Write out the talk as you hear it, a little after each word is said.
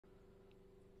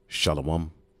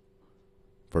Shalom.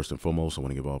 First and foremost, I want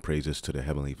to give all praises to the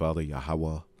Heavenly Father,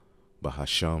 Yahweh,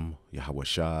 Bahasham, Yahweh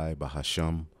Shai,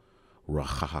 Bahasham,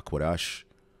 Rahahakwadash.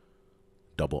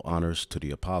 Double honors to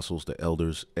the apostles, the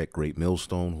elders at Great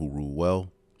Millstone who rule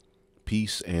well.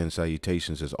 Peace and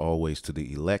salutations as always to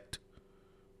the elect.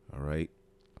 All right.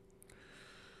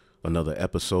 Another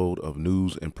episode of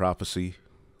News and Prophecy,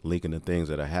 linking the things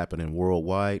that are happening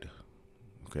worldwide,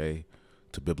 okay,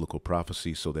 to biblical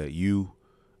prophecy so that you,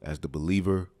 as the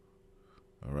believer,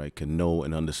 all right, can know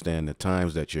and understand the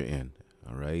times that you're in,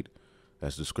 all right?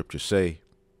 As the scriptures say,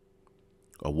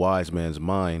 a wise man's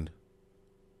mind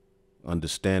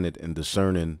understandeth and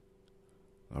discerning,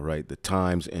 all right, the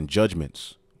times and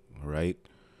judgments, all right?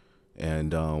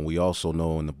 And we also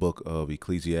know in the book of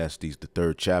Ecclesiastes, the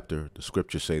 3rd chapter, the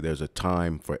scriptures say there's a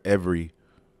time for every,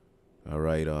 all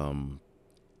right,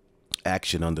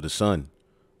 action under the sun.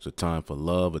 It's a time for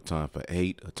love, a time for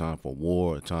hate, a time for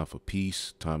war, a time for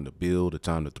peace, time to build, a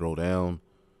time to throw down.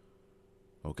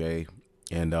 Okay.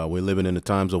 And we're living in the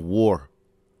times of war.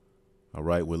 All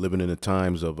right. We're living in the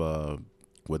times of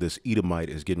where this Edomite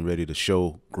is getting ready to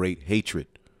show great hatred.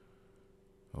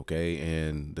 Okay.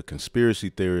 And the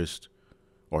conspiracy theorists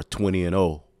are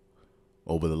 20-0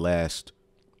 over the last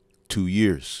 2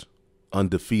 years,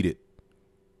 undefeated.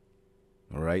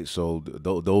 All right. So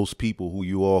those people who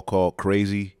you all call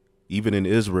crazy, even in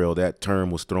Israel, that term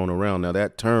was thrown around. Now,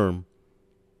 that term,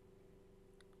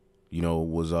 you know,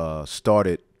 was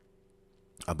started,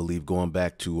 I believe, going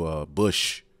back to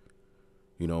Bush,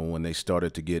 you know, when they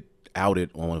started to get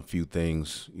outed on a few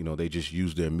things. You know, they just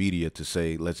used their media to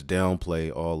say, let's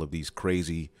downplay all of these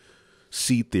crazy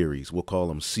sea theories. We'll call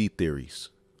them sea theories.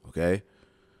 OK.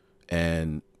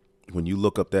 And when you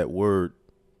look up that word,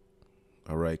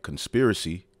 all right,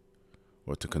 conspiracy,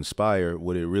 or to conspire,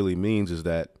 what it really means is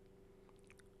that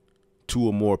 2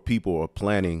 or more people are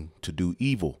planning to do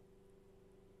evil.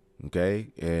 Okay.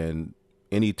 And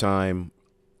anytime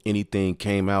anything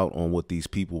came out on what these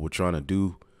people were trying to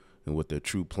do and what their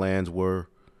true plans were,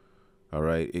 all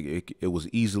right, it was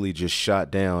easily just shot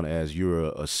down as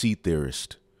you're a sea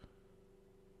theorist.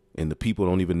 And the people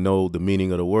don't even know the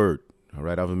meaning of the word. All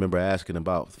right. I remember asking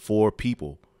about 4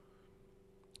 people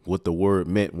what the word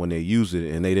meant when they used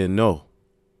it, and they didn't know.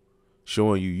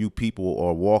 Showing you people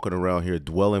are walking around here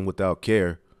dwelling without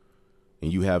care,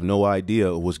 and you have no idea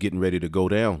of what's getting ready to go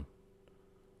down.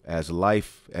 As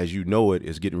life, as you know it,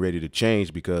 is getting ready to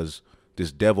change because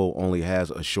this devil only has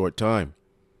a short time.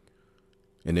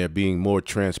 And they're being more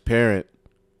transparent,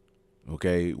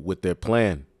 okay, with their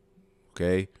plan,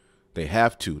 okay? They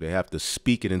have to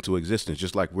speak it into existence,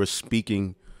 just like we're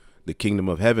speaking the kingdom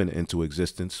of heaven into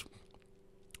existence.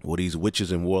 Well, these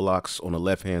witches and warlocks on the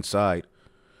left-hand side,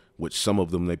 which some of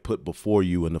them they put before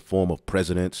you in the form of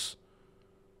presidents,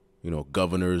 you know,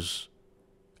 governors,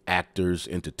 actors,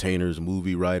 entertainers,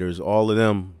 movie writers, all of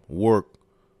them work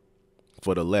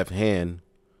for the left hand,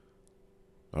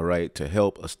 all right, to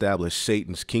help establish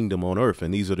Satan's kingdom on earth.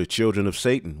 And these are the children of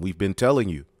Satan. We've been telling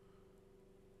you.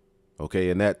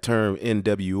 Okay, and that term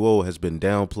NWO has been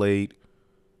downplayed.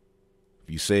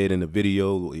 You say it in the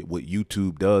video, what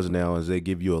YouTube does now is they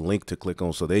give you a link to click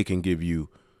on so they can give you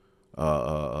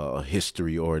a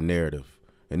history or a narrative.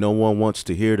 And no one wants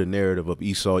to hear the narrative of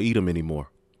Esau Edom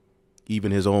anymore.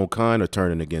 Even his own kind are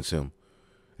turning against him.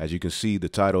 As you can see, the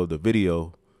title of the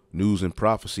video, News and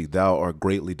Prophecy, Thou Art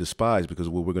Greatly Despised, because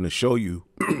what we're going to show you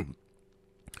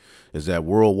is that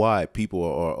worldwide people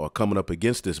are coming up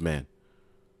against this man.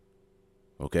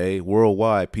 Okay,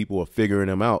 worldwide people are figuring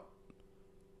him out.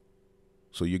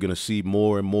 So you're going to see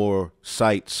more and more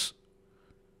sites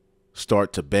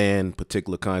start to ban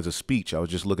particular kinds of speech. I was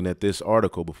just looking at this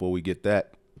article before we get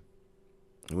that.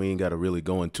 We ain't got to really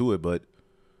go into it, but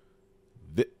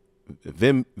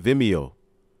Vimeo,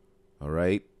 all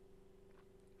right,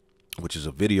 which is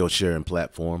a video sharing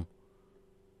platform,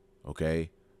 okay,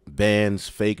 bans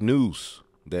fake news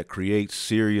that creates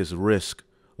serious risk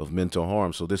of mental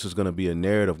harm. So this is going to be a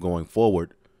narrative going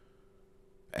forward,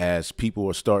 as people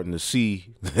are starting to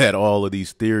see that all of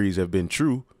these theories have been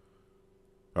true.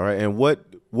 All right. And what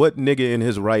nigga in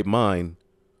his right mind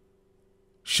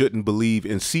shouldn't believe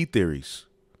in sea theories?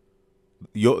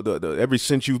 Ever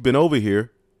since you've been over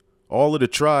here, all of the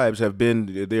tribes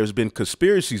there's been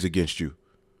conspiracies against you.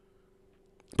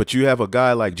 But you have a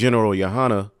guy like General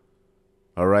Yohana,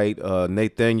 all right,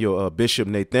 Nathaniel, Bishop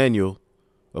Nathaniel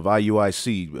of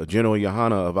IUIC, General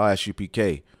Yohana of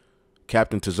ISUPK,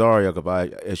 Captain Tazariak of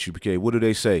ISUPK. What do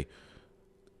they say?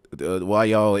 Why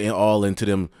y'all all into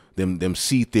them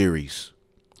sea theories?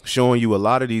 Showing you a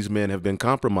lot of these men have been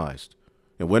compromised.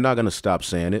 And we're not going to stop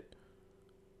saying it.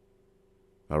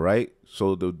 All right.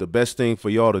 So the best thing for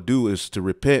y'all to do is to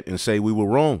repent and say we were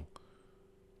wrong.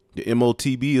 The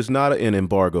MOTB is not an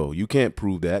embargo. You can't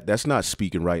prove that. That's not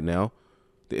speaking right now.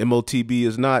 The MOTB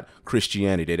is not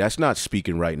Christianity. That's not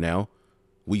speaking right now.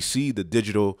 We see the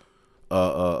digital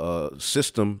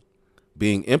system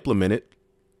being implemented,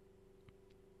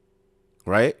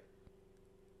 right?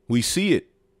 We see it.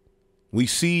 We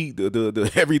see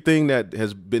the everything that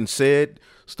has been said,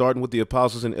 starting with the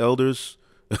apostles and elders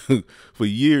for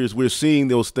years. We're seeing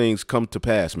those things come to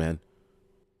pass, man.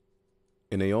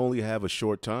 And they only have a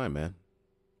short time, man.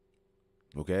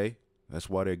 Okay? That's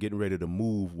why they're getting ready to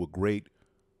move with great,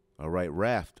 all right,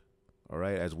 raft. All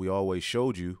right, as we always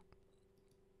showed you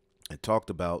and talked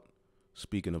about,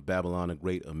 speaking of Babylon the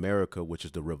Great America, which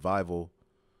is the revival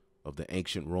of the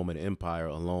ancient Roman Empire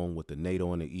along with the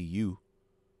NATO and the EU,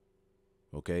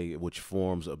 okay, which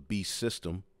forms a beast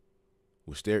system,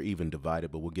 which they're even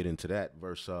divided, but we'll get into that.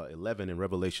 Verse 11 in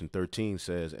Revelation 13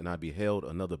 says, and I beheld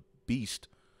another beast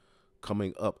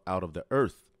coming up out of the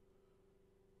earth,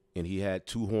 and he had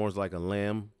two horns like a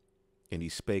lamb, and he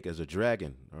spake as a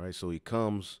dragon. All right, so he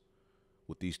comes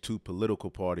with these two political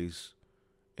parties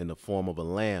in the form of a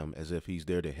lamb, as if he's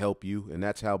there to help you. And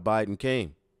that's how Biden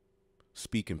came,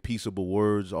 speaking peaceable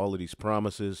words, all of these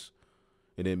promises.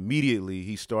 And immediately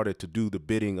he started to do the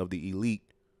bidding of the elite,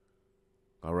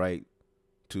 all right,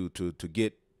 to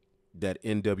get that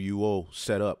NWO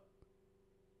set up.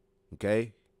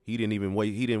 Okay? He didn't even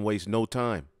wait. He didn't waste no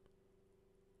time.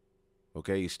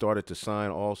 Okay? He started to sign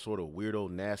all sort of weirdo,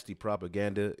 nasty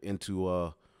propaganda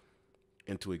into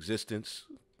existence.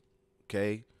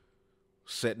 Okay?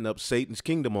 Setting up Satan's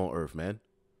kingdom on earth, man.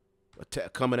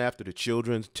 Coming after the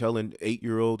children, telling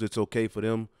 8-year-olds it's okay for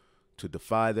them to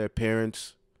defy their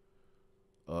parents,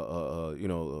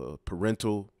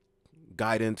 parental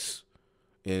guidance,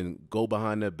 and go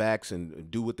behind their backs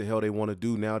and do what the hell they want to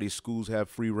do. Now these schools have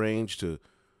free range to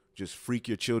just freak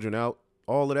your children out.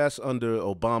 All of that's under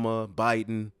Obama,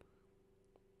 Biden.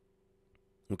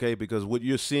 Okay, because what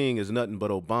you're seeing is nothing but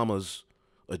Obama's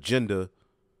agenda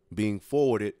being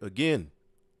forwarded again,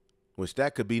 which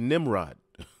that could be Nimrod.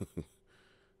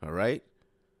 All right.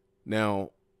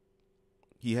 Now,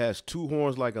 he has two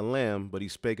horns like a lamb, but he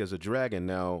spake as a dragon.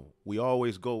 Now, we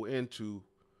always go into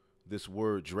this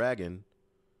word dragon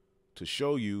to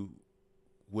show you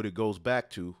what it goes back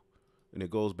to, and it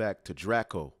goes back to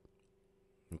Draco.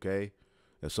 Okay?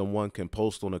 If someone can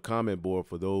post on the comment board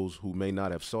for those who may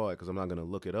not have saw it, because I'm not going to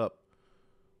look it up,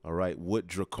 all right, what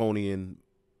draconian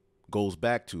goes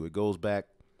back to. It goes back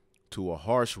to a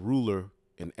harsh ruler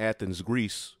in Athens,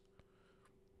 Greece,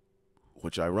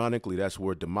 which ironically, that's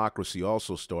where democracy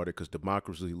also started, because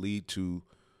democracy lead to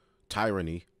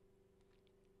tyranny.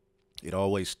 It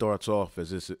always starts off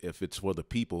as if it's for the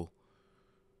people.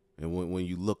 And when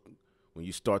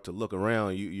you start to look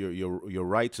around, your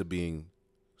rights are being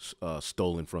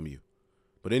stolen from you.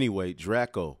 But anyway,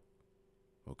 Draco,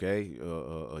 okay,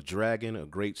 a dragon, a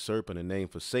great serpent, a name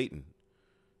for Satan.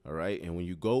 All right. And when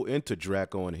you go into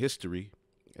Draco in history,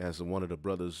 as one of the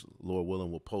brothers, Lord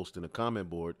willing, will post in the comment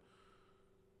board,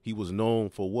 he was known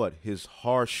for what? His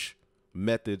harsh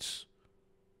methods,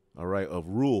 all right, of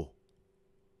rule.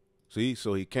 See,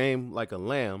 so he came like a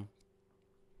lamb.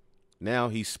 Now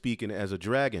he's speaking as a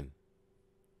dragon.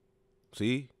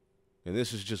 See? And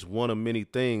this is just one of many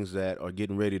things that are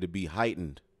getting ready to be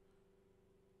heightened.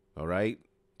 All right?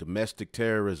 Domestic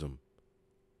terrorism.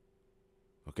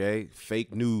 Okay?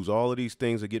 Fake news. All of these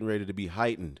things are getting ready to be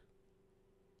heightened.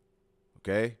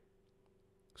 Okay?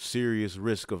 Serious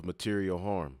risk of material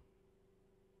harm.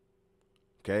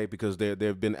 Okay? Because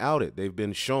they've been outed. They've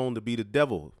been shown to be the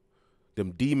devil.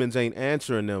 Them demons ain't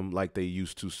answering them like they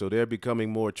used to. So they're becoming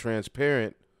more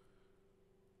transparent.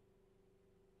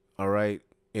 All right?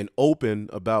 And open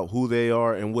about who they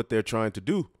are and what they're trying to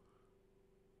do.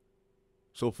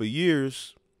 So for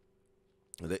years,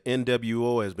 the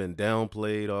NWO has been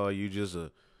downplayed. Oh, you just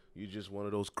one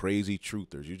of those crazy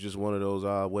truthers. You just one of those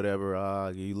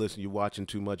whatever. You watching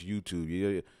too much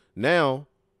YouTube. Now,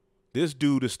 this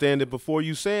dude is standing before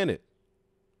you saying it.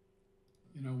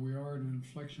 You know, we are at an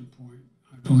inflection point,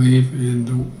 I believe, in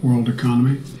the world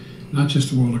economy. Not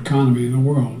just the world economy, in the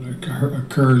world. It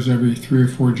occurs every 3 or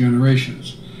 4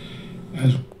 generations.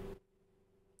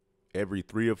 Every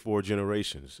 3 or 4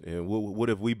 generations. And what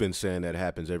have we been saying that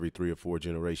happens every 3 or 4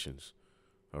 generations?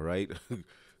 All right?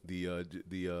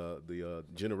 the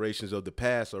generations of the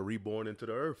past are reborn into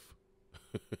the earth.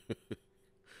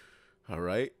 All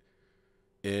right?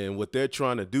 And what they're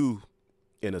trying to do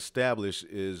and establish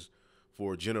is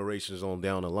for generations on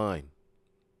down the line.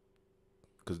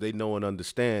 Because they know and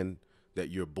understand that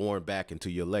you're born back into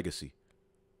your legacy.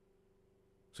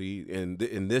 See,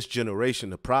 in this generation,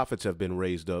 the prophets have been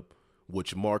raised up,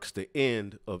 which marks the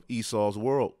end of Esau's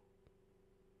world.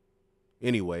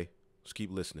 Anyway, let's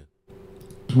keep listening.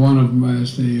 One of them,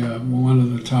 as one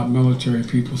of the top military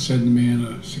people said to me in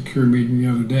a secure meeting the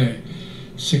other day,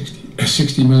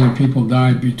 60 million people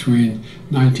died between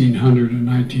 1900 and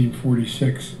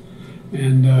 1946.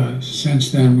 And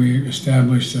since then, we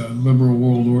established a liberal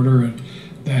world order, and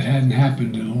that hadn't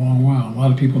happened in a long while. A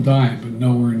lot of people died, but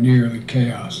nowhere near the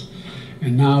chaos.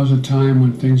 And now is a time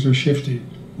when things are shifting.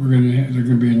 There's going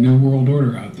to be a new world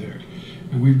order out there,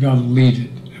 and we've got to lead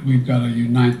it. We've got to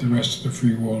unite the rest of the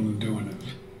free world in doing it.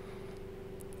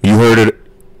 You heard it.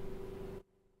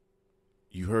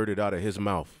 You heard it out of his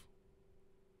mouth.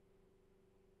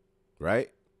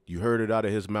 Right? You heard it out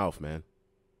of his mouth, man.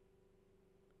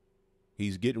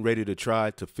 He's getting ready to try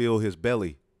to fill his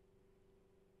belly.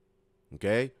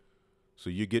 Okay? So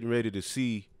you're getting ready to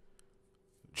see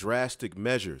drastic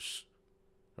measures.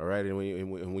 All right? And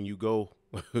when you go,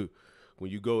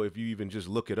 if you even just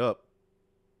look it up,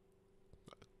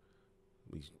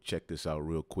 let me check this out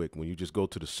real quick. When you just go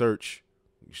to the search,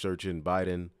 you search in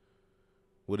Biden,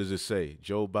 what does it say?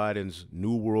 Joe Biden's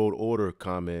New World Order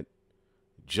comment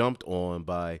jumped on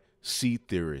by sea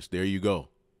theorists. There you go.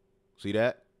 See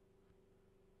that?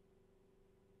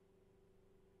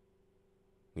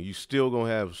 And you still going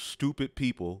to have stupid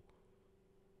people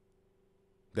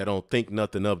that don't think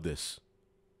nothing of this.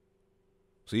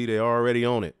 See, they already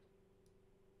on it.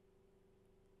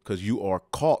 Because you are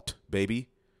caught, baby.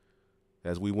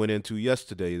 As we went into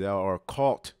yesterday, thou are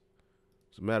caught.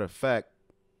 As a matter of fact,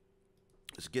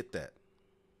 let's get that.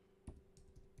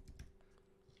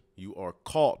 You are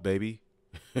caught, baby.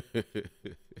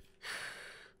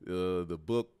 The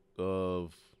book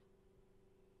of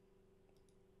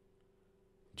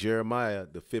Jeremiah,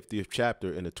 the 50th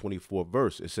chapter and the 24th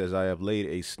verse. It says, I have laid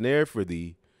a snare for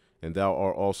thee, and thou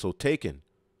art also taken.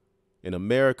 And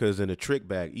America is in a trick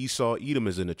bag. Esau, Edom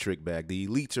is in a trick bag. The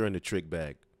elites are in the trick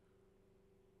bag.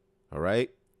 All right.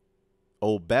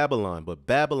 Oh, Babylon. But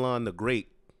Babylon the Great,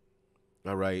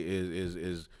 all right,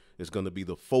 is going to be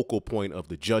the focal point of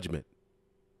the judgment.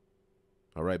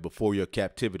 All right. Before your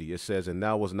captivity, it says, and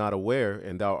thou was not aware,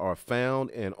 and thou art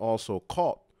found and also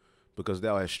caught, because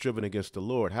thou hast striven against the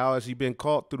Lord. How has he been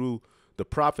caught? Through the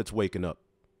prophets waking up.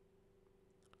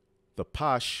 The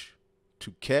pash,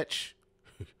 to catch.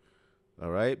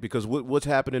 All right. Because what's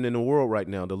happening in the world right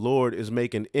now? The Lord is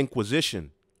making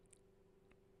inquisition.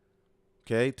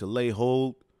 Okay, to lay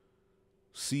hold,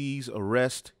 seize,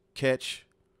 arrest, catch.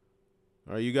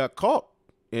 All right, you got caught,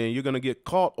 and you're going to get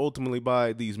caught ultimately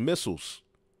by these missiles.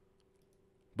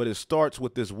 But it starts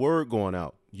with this word going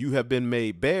out. You have been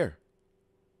made bare.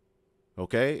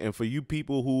 Okay, and for you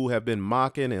people who have been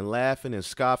mocking and laughing and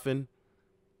scoffing,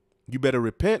 you better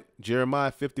repent.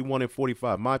 Jeremiah 51 and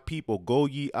 45. My people, go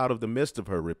ye out of the midst of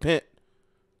her. Repent.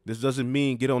 This doesn't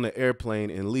mean get on the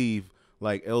airplane and leave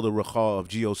like Elder Rachal of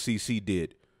GOCC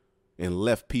did and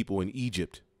left people in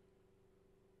Egypt.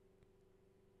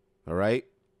 All right.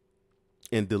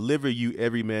 And deliver you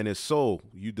every man his soul.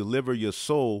 You deliver your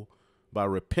soul by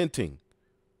repenting.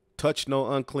 Touch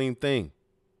no unclean thing.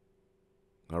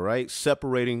 All right.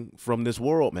 Separating from this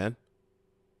world, man.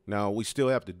 Now, we still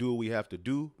have to do what we have to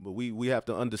do, but we have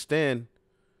to understand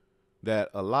that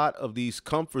a lot of these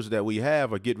comforts that we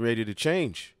have are getting ready to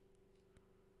change.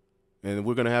 And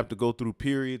we're going to have to go through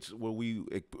periods where we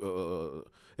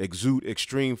exude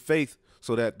extreme faith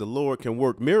so that the Lord can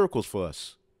work miracles for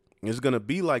us. It's going to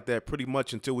be like that pretty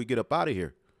much until we get up out of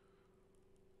here.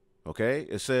 Okay?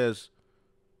 It says,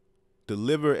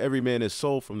 deliver every man his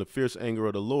soul from the fierce anger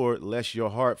of the Lord, lest your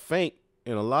heart faint.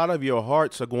 And a lot of your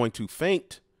hearts are going to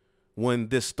faint when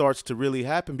this starts to really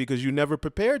happen because you never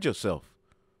prepared yourself.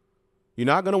 You're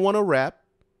not going to want to rap.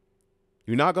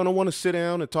 You're not going to want to sit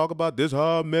down and talk about this,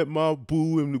 how I met my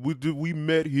boo, and we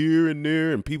met here and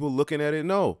there, and people looking at it.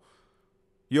 No.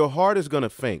 Your heart is going to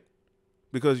faint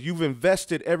because you've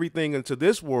invested everything into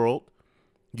this world.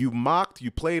 You mocked.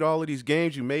 You played all of these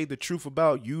games. You made the truth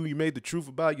about you. You made the truth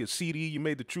about your CD. You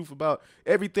made the truth about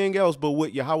everything else but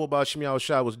what Yahweh Ba'Shem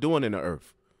Yahushua was doing in the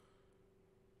earth.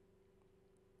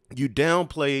 You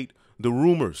downplayed the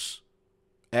rumors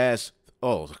as,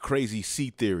 oh, the crazy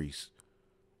sea theories.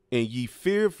 And ye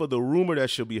fear for the rumor that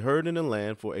shall be heard in the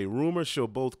land, for a rumor shall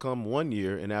both come 1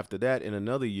 year, and after that in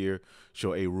another year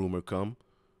shall a rumor come.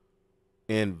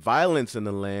 And violence in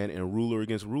the land, and ruler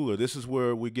against ruler. This is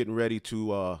where we're getting ready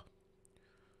to, all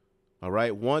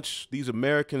right, once these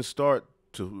Americans start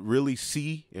to really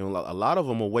see, and a lot of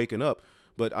them are waking up,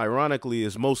 but ironically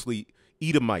it's mostly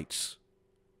Edomites.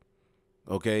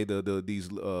 Okay, these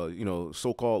you know,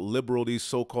 so-called liberal, these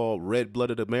so-called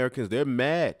red-blooded Americans, they're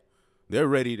mad. They're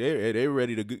ready. They're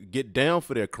ready to get down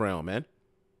for their crown, man.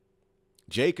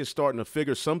 Jake is starting to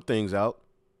figure some things out.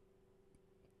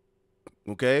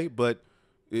 Okay, but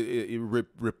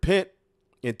repent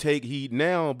and take heed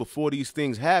now before these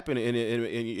things happen,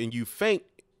 and you faint,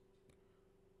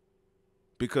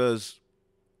 because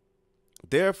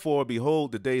therefore,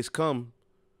 behold, the days come,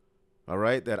 all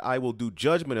right, that I will do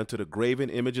judgment unto the graven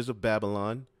images of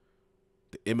Babylon,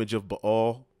 the image of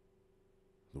Baal,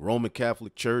 the Roman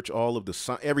Catholic Church, all of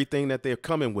everything that they're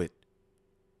coming with.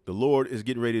 The Lord is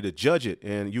getting ready to judge it.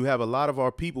 And you have a lot of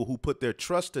our people who put their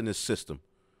trust in this system.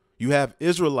 You have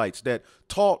Israelites that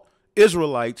taught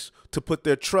Israelites to put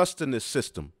their trust in this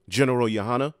system, General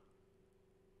Yohana.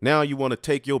 Now you want to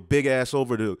take your big ass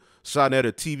over to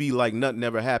Sonetta TV like nothing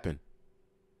ever happened.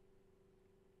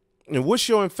 And what's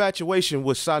your infatuation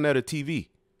with Sonetta TV?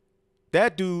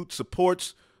 That dude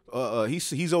supports,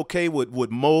 he's okay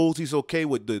with moles. He's okay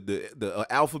with the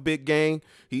alphabet gang.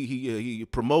 He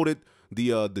promoted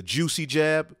the juicy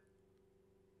jab.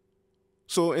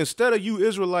 So instead of you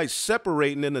Israelites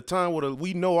separating in the time where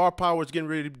we know our power is getting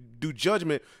ready to do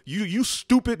judgment, you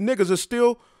stupid niggas are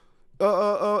still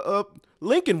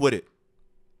linking with it.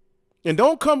 And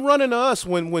don't come running to us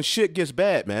when shit gets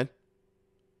bad, man.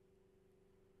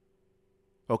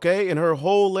 Okay, and her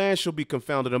whole land shall be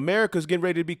confounded. America's getting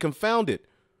ready to be confounded.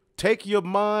 Take your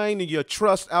mind and your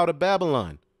trust out of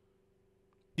Babylon.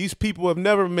 These people have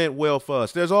never meant well for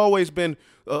us. There's always been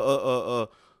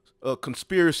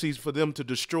conspiracies for them to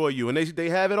destroy you, and they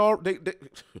have it all.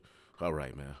 All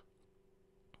right, man.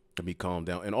 Let me calm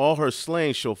down. And all her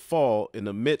slain shall fall in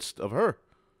the midst of her.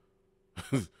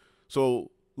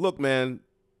 So look, man.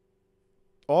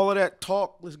 All of that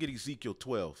talk. Let's get Ezekiel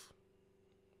 12.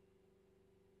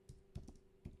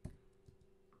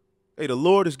 Hey, the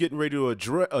Lord is getting ready to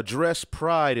address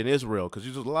pride in Israel, because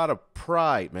there's a lot of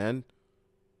pride, man.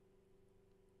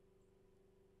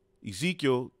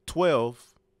 Ezekiel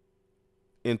 12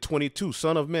 and 22.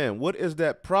 Son of man, what is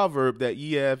that proverb that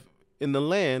ye have in the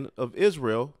land of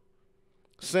Israel,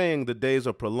 saying the days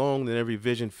are prolonged and every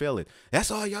vision faileth? That's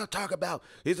all y'all talk about.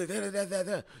 It's like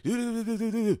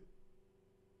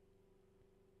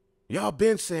y'all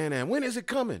been saying that. When is it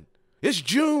coming? It's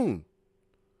June.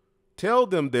 Tell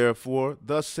them, therefore,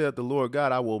 thus saith the Lord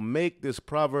God, I will make this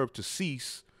proverb to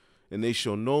cease, and they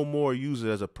shall no more use it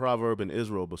as a proverb in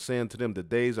Israel, but saying to them, the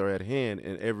days are at hand,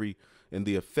 and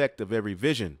the effect of every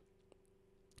vision.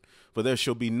 For there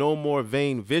shall be no more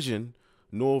vain vision,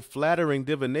 nor flattering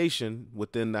divination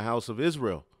within the house of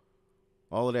Israel.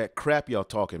 All of that crap y'all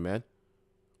talking, man.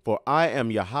 For I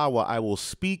am Yahweh, I will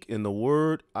speak, in the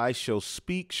word I shall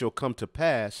speak shall come to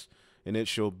pass, and it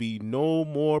shall be no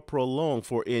more prolonged.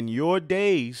 For in your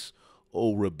days,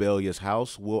 O rebellious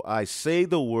house, will I say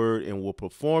the word and will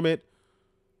perform it.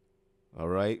 All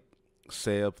right,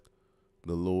 saith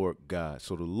the Lord God.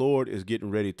 So the Lord is getting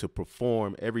ready to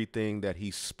perform everything that he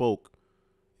spoke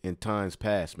in times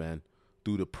past, man,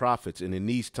 through the prophets. And in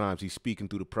these times, he's speaking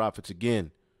through the prophets again.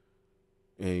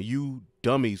 And you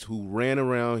dummies who ran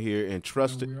around here and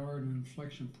trusted. We are at an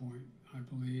inflection point, I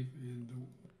believe.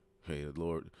 Hey,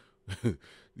 Lord.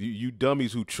 you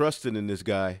dummies who trusted in this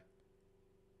guy.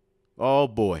 Oh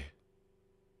boy,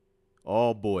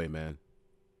 man.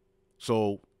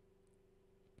 So,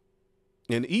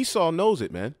 and Esau knows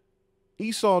it, man.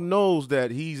 Esau knows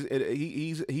that he's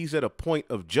at a point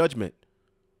of judgment.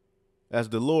 As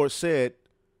the Lord said,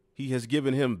 he has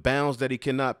given him bounds that he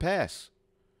cannot pass.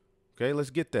 Okay, let's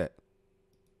get that.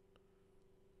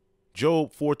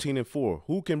 Job 14 and 4.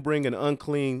 Who can bring a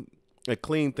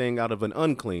clean thing out of an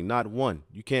unclean? Not one.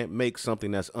 You can't make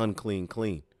something that's unclean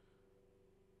clean.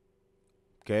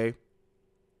 Okay.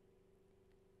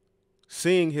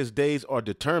 Seeing his days are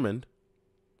determined,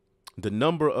 the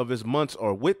number of his months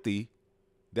are with thee,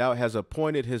 thou hast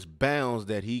appointed his bounds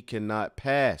that he cannot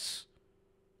pass.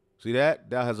 See that?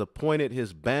 Thou hast appointed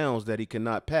his bounds that he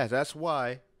cannot pass. That's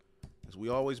why, as we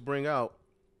always bring out,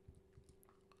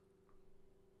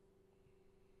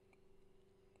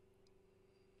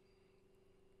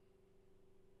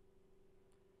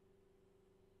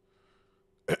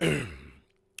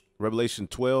 Revelation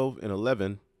 12 and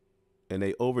 11, and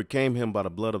they overcame him by the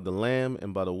blood of the Lamb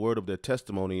and by the word of their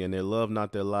testimony, and they loved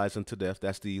not their lives unto death.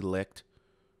 That's the elect.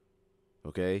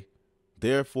 Okay.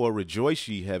 Therefore rejoice,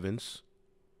 ye heavens.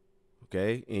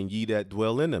 Okay. And ye that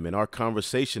dwell in them. And our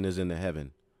conversation is in the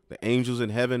heaven. The angels in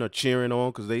heaven are cheering on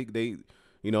because they,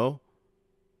 you know,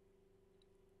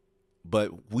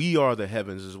 but we are the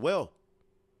heavens as well.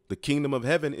 The kingdom of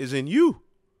heaven is in you.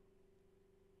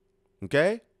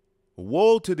 Okay.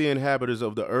 Woe to the inhabitants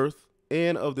of the earth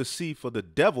and of the sea, for the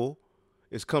devil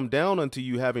is come down unto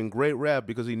you having great wrath,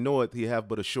 because he knoweth he have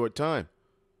but a short time.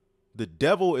 The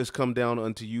devil is come down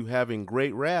unto you having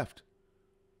great wrath.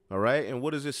 All right. And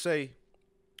what does it say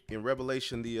in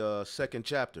Revelation, the second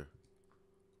chapter?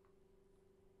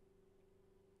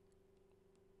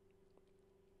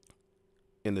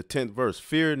 In the 10th verse,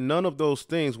 fear none of those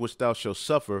things which thou shalt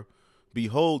suffer.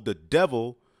 Behold, the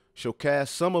devil shall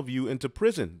cast some of you into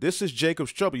prison. This is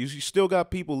Jacob's trouble. You still got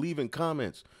people leaving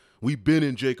comments. We've been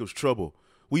in Jacob's trouble.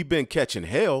 We've been catching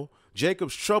hell.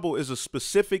 Jacob's trouble is a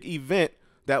specific event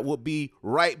that will be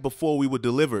right before we were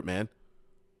delivered, man.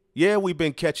 Yeah, we've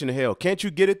been catching hell. Can't you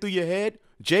get it through your head?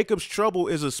 Jacob's trouble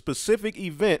is a specific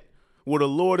event where the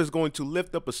Lord is going to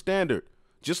lift up a standard.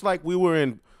 Just like we were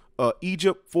in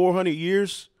Egypt 400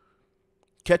 years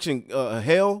catching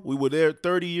hell. We were there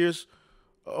 30 years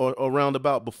or around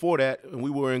about before that, and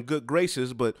we were in good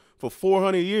graces. But for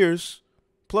 400 years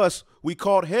plus, we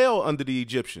caught hell under the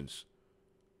Egyptians.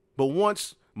 But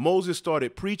once Moses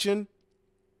started preaching,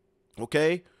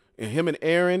 okay, and him and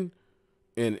Aaron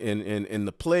and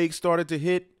the plague started to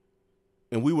hit,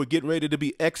 and we were getting ready to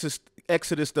be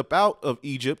exodused up out of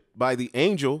Egypt by the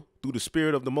angel through the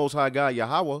spirit of the Most High God,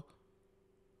 Yahweh.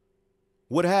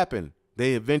 What happened?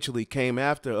 They eventually came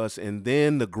after us, and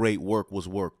then the great work was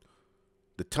worked.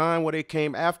 The time where they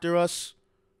came after us,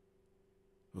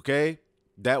 okay,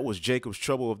 that was Jacob's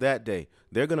trouble of that day.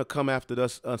 They're going to come after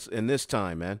us in this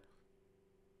time, man.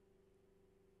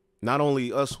 Not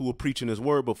only us who are preaching his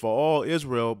word, but for all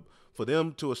Israel, for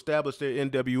them to establish their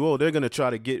NWO, they're going to try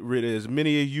to get rid of as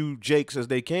many of you Jakes as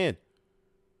they can.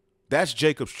 That's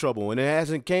Jacob's trouble, and it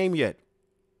hasn't came yet.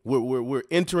 We're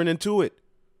entering into it.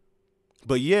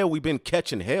 But yeah, we've been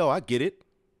catching hell. I get it.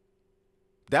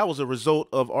 That was a result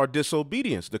of our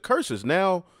disobedience, the curses.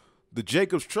 Now, the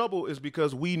Jacob's trouble is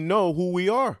because we know who we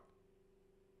are.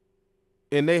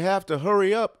 And they have to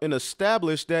hurry up and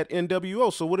establish that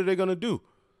NWO. So what are they going to do?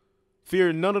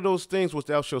 Fear none of those things which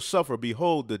thou shalt suffer.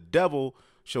 Behold, the devil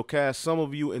shall cast some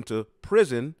of you into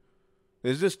prison.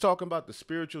 Is this talking about the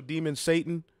spiritual demon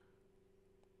Satan?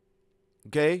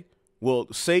 Okay. Well,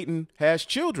 Satan has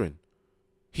children.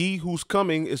 He whose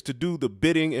coming is to do the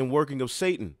bidding and working of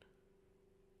Satan,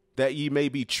 that ye may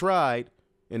be tried,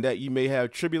 and that ye may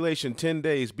have tribulation 10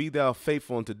 days. Be thou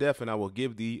faithful unto death, and I will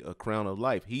give thee a crown of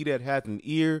life. He that hath an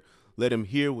ear, let him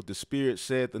hear what the Spirit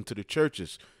saith unto the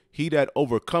churches. He that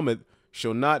overcometh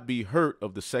shall not be hurt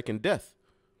of the second death.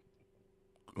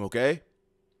 Okay?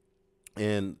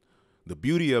 And the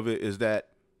beauty of it is that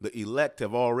the elect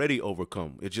have already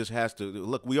overcome. It just has to,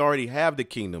 look, we already have the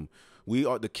kingdom.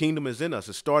 The kingdom is in us.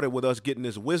 It started with us getting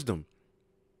this wisdom.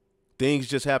 Things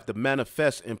just have to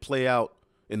manifest and play out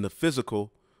in the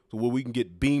physical to where we can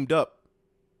get beamed up.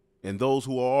 And those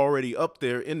who are already up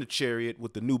there in the chariot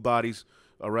with the new bodies,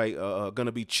 all right, are going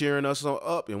to be cheering us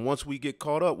up. And once we get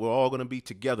caught up, we're all going to be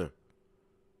together.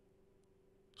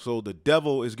 So the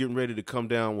devil is getting ready to come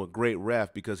down with great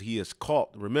wrath because he is caught.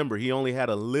 Remember, he only had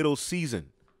a little season.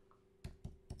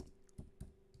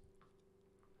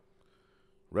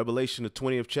 Revelation, the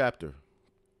 20th chapter.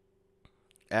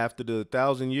 After the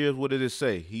 1,000 years, what did it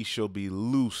say? He shall be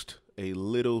loosed a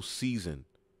little season.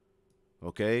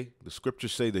 Okay? The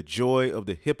scriptures say the joy of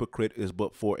the hypocrite is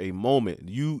but for a moment.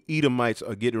 You Edomites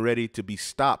are getting ready to be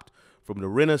stopped. From the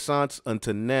Renaissance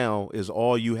until now is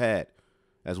all you had.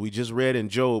 As we just read in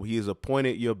Job, he has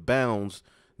appointed your bounds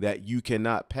that you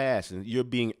cannot pass. And you're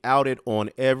being outed on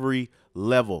every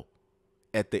level.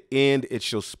 At the end, it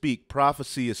shall speak.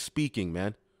 Prophecy is speaking,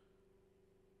 man.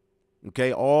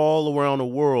 Okay, all around the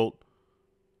world,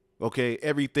 okay,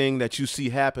 everything that you see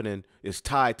happening is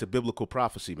tied to biblical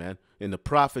prophecy, man. And the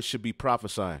prophet should be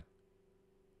prophesying.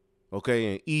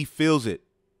 Okay, and he feels it.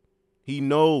 He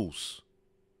knows.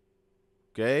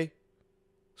 Okay,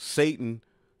 Satan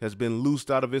has been loosed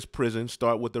out of his prison,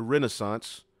 start with the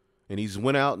Renaissance, and he's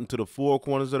went out into the four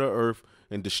corners of the earth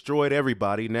and destroyed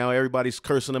everybody. Now everybody's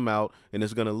cursing him out, and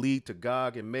it's going to lead to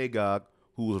Gog and Magog,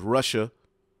 who was Russia,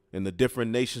 and the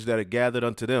different nations that are gathered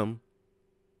unto them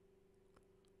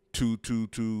to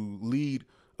lead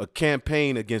a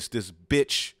campaign against this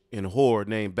bitch and whore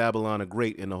named Babylon the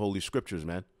Great in the Holy Scriptures,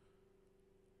 man.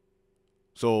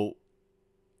 So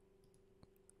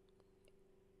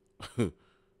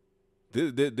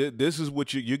this is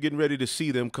what you're getting ready to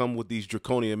see them come with, these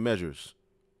draconian measures.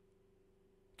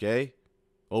 Okay?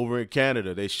 Over in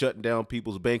Canada, they shutting down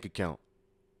people's bank account.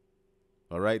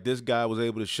 All right, this guy was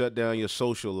able to shut down your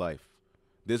social life.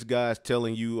 This guy's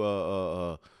telling you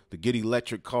to get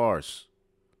electric cars,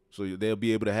 so they'll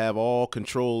be able to have all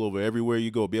control over everywhere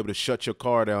you go. Be able to shut your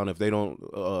car down if they don't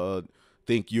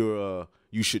think you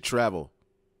should travel.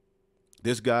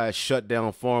 This guy shut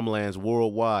down farmlands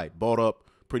worldwide, bought up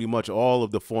pretty much all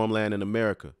of the farmland in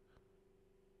America.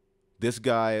 This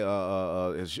guy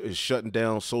is shutting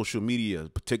down social media,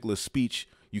 particular speech.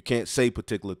 You can't say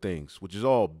particular things, which is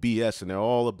all BS, and they're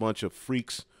all a bunch of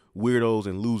freaks, weirdos,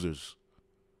 and losers.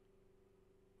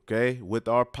 Okay? With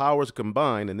our powers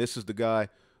combined, and this is the guy,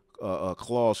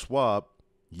 Klaus Schwab,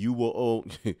 you will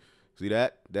own. See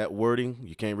that wording?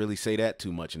 You can't really say that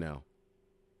too much now.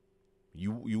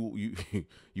 You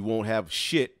won't have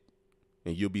shit,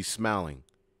 and you'll be smiling.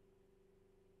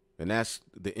 And that's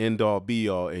the end all be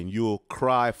all, and you'll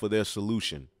cry for their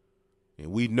solution.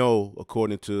 And we know,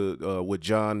 according to what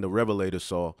John the Revelator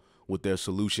saw, what their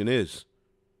solution is.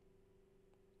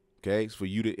 Okay, so for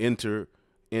you to enter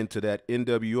into that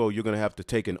NWO, you're going to have to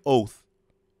take an oath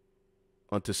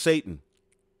unto Satan.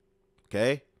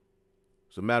 Okay,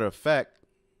 as a matter of fact,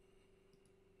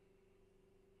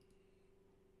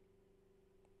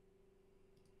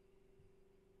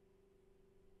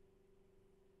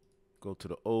 go to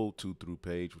the old 2-through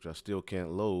page, which I still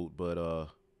can't load, but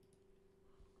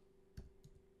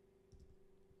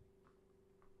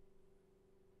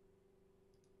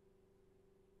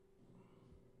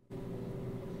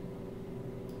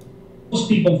most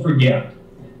people forget.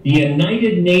 The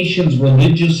United Nations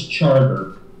Religious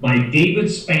Charter by David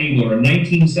Spangler in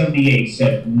 1978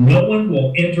 said no one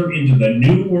will enter into the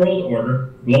New World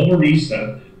Order, Global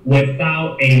Reset,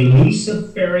 without a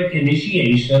Luciferic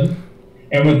initiation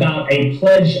and without a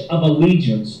pledge of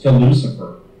allegiance to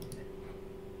Lucifer.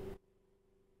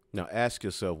 Now ask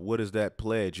yourself, what is that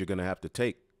pledge you're going to have to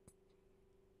take?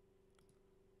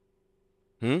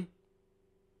 So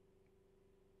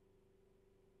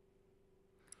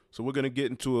we're going to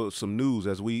get into some news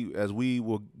as we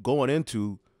were going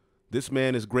into. This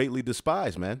man is greatly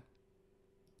despised, man.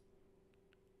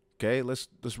 Okay, let's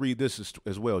read this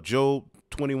as well. Job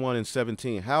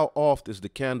 21:17. How oft is the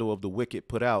candle of the wicked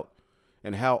put out,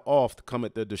 and how oft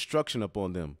cometh their destruction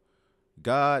upon them?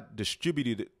 God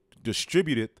distributed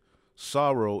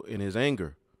sorrow in his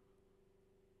anger.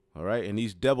 All right, and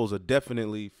these devils are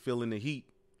definitely feeling the heat.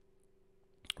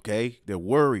 Okay, they're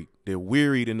worried. They're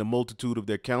wearied in the multitude of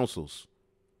their counsels.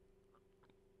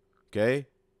 Okay,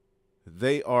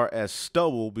 they are as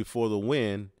stubble before the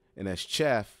wind and as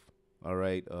chaff, all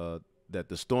right, that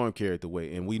the storm carried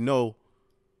away. And we know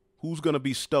who's going to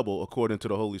be stubble according to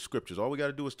the Holy Scriptures. All we got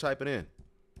to do is type it in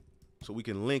so we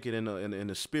can link it in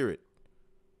the spirit.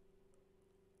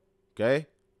 Okay?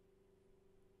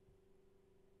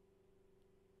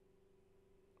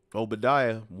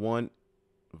 Obadiah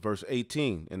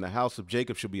 1:18. In the house of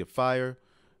Jacob shall be a fire,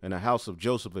 and the house of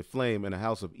Joseph a flame, and the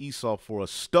house of Esau for a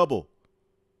stubble.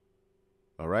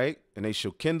 All right? And they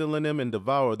shall kindle in them and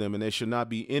devour them, and there shall not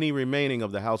be any remaining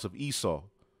of the house of Esau.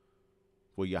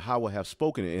 For Yahweh hath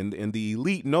spoken it. And the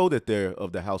elite know that they're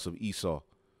of the house of Esau.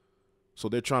 So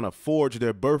they're trying to forge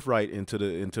their birthright into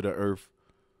the earth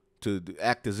to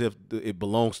act as if it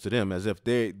belongs to them, as if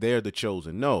they're the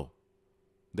chosen. No.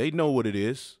 They know what it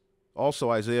is. Also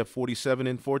Isaiah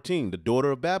 47:14, the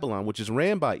daughter of Babylon, which is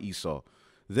ran by Esau.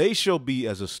 They shall be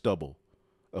as a stubble.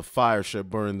 A fire shall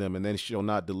burn them, and they shall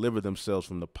not deliver themselves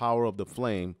from the power of the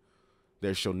flame.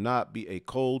 There shall not be a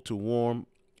coal to warm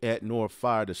at, nor a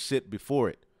fire to sit before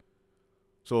it.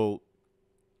 So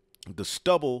the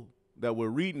stubble that we're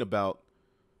reading about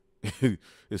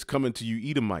is coming to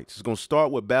you Edomites. It's going to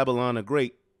start with Babylon the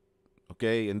Great,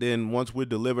 okay? And then once we're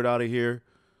delivered out of here,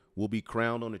 we'll be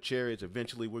crowned on the chariots.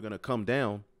 Eventually, we're going to come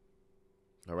down,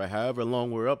 all right? However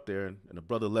long we're up there, and the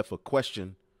brother left a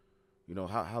question, you know,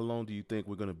 how long do you think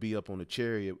we're going to be up on the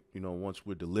chariot, you know, once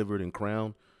we're delivered and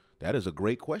crowned? That is a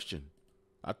great question.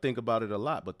 I think about it a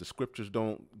lot, but the scriptures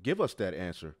don't give us that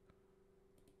answer.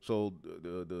 So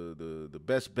the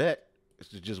best bet is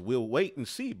to just we'll wait and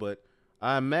see. But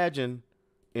I imagine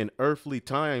in earthly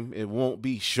time, it won't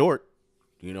be short,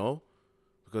 you know,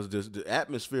 because the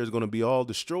atmosphere is going to be all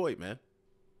destroyed, man.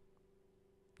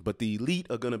 But the elite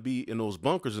are going to be in those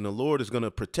bunkers, and the Lord is going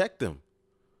to protect them.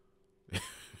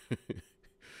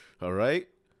 All right.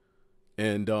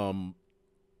 And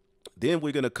then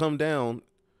we're going to come down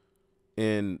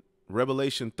in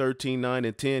Revelation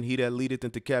 13:9-10. He that leadeth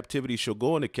into captivity shall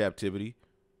go into captivity.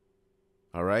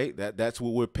 All right. That's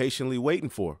what we're patiently waiting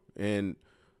for. And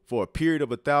for a period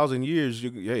of 1,000 years,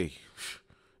 hey,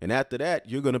 and after that,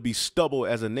 you're going to be stubble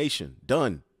as a nation.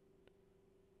 Done.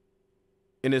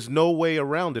 And there's no way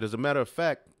around it. As a matter of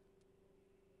fact,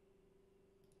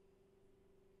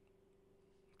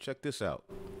 check this out.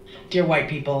 Dear white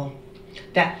people,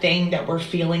 that thing that we're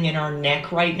feeling in our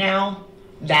neck right now,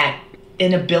 that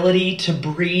inability to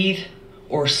breathe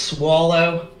or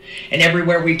swallow. And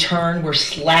everywhere we turn, we're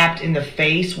slapped in the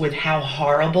face with how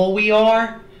horrible we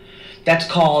are. That's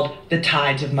called the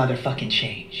tides of motherfucking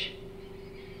change.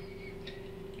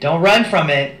 Don't run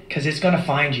from it, because it's going to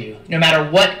find you. No matter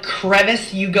what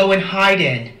crevice you go and hide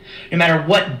in, no matter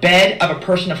what bed of a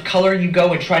person of color you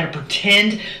go and try to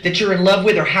pretend that you're in love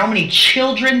with, or how many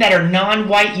children that are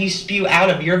non-white you spew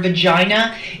out of your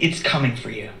vagina, it's coming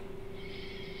for you.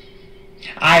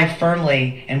 I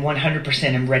firmly and 100%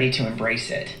 am ready to embrace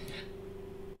it.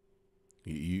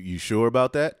 You sure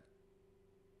about that?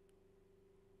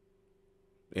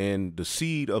 And the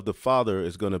seed of the father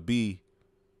is going to be,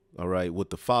 all right, what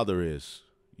the father is.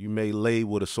 You may lay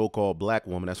with a so-called black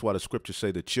woman. That's why the scriptures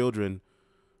say the children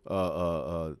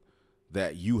that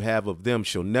you have of them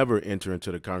shall never enter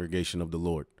into the congregation of the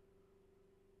Lord.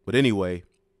 But anyway,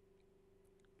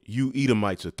 you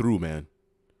Edomites are through, man.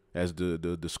 As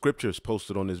the scriptures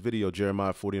posted on this video,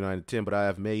 Jeremiah 49:10, but I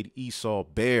have made Esau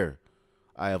bare.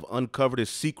 I have uncovered his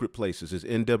secret places, his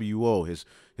NWO, his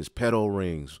pedo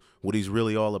rings, what he's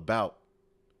really all about.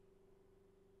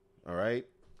 All right.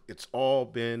 It's all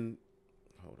been,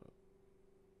 hold on.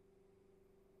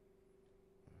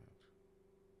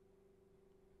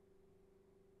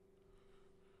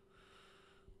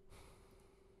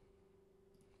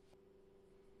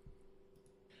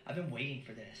 I've been waiting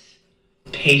for this.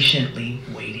 Patiently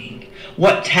waiting.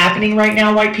 What's happening right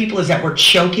now, white people, is that we're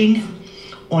choking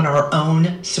on our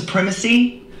own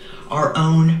supremacy, our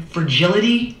own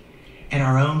fragility, and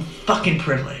our own fucking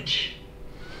privilege.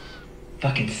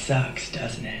 Fucking sucks,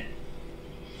 doesn't it?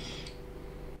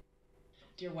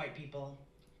 Dear white people.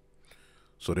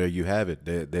 So there you have it.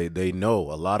 They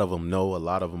know. A lot of them know. A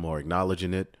lot of them are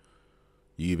acknowledging it.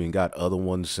 You even got other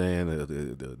ones saying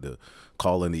the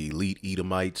calling the elite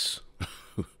Edomites.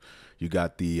 You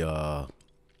got the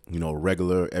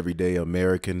regular everyday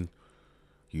American,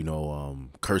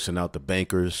 cursing out the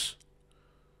bankers.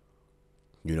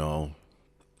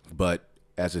 But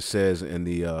as it says in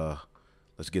the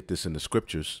let's get this in the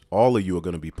scriptures, all of you are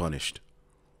going to be punished.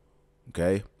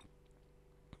 Okay?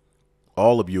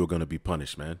 All of you are going to be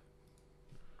punished, man.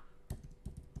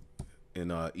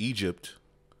 In Egypt,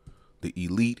 the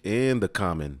elite and the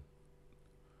common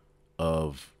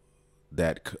of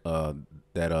that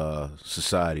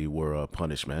society were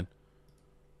punished, man.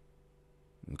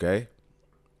 Okay?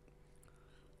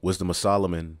 Wisdom of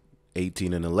Solomon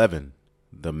 18:11.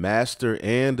 The master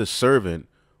and the servant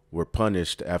were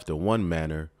punished after one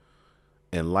manner,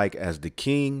 and like as the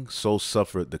king, so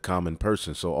suffered the common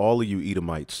person. So all of you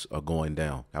Edomites are going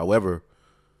down. However,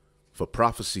 for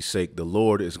prophecy's sake, the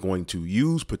Lord is going to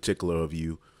use particular of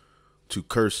you to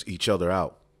curse each other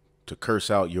out, to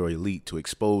curse out your elite, to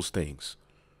expose things.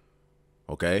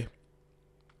 Okay?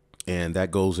 And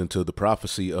that goes into the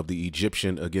prophecy of the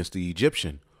Egyptian against the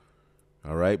Egyptian.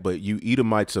 All right? But you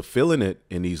Edomites are feeling it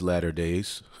in these latter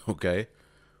days, okay?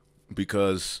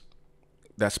 Because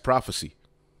that's prophecy.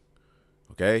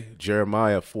 Okay?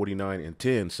 Jeremiah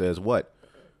 49:10 says what?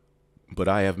 But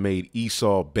I have made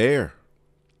Esau bare.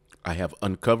 I have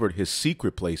uncovered his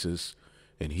secret places,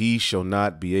 and he shall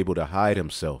not be able to hide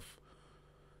himself.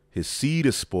 His seed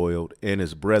is spoiled, and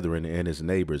his brethren and his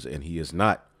neighbors, and he is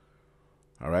not.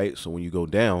 All right? So when you go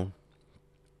down,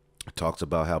 it talks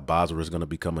about how Basra is going to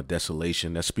become a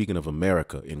desolation. That's speaking of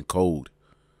America in code.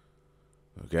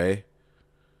 Okay?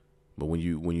 But when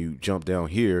you jump down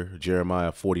here,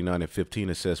 Jeremiah 49:15,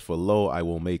 it says, for lo, I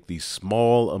will make thee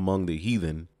small among the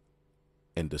heathen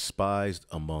and despised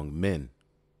among men.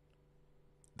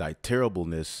 Thy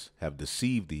terribleness have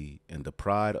deceived thee, and the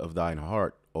pride of thine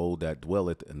heart, O that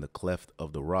dwelleth in the cleft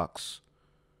of the rocks.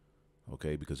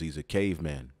 Okay, because he's a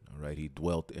caveman. All right, he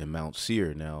dwelt in Mount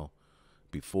Seir. Now,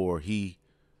 before he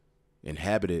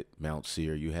inhabited Mount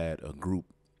Seir, you had a group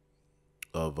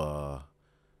of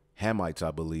Hamites,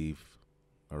 I believe,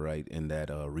 all right, in that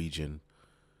region,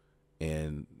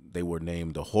 and they were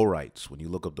named the Horites. When you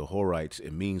look up the Horites,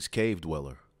 it means cave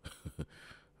dweller.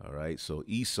 All right, so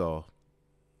Esau,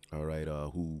 all right,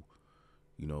 who,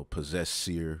 possessed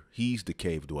Seir, he's the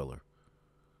cave dweller.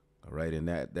 All right, and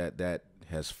that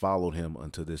has followed him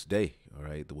unto this day. All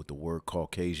right, with the word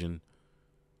Caucasian,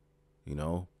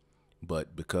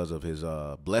 but because of his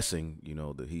blessing,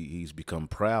 he's become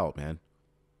proud, man.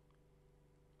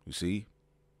 You see?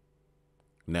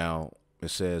 Now, it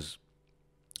says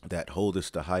that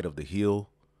holdest the height of the hill,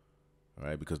 all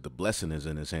right, because the blessing is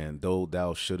in his hand. Though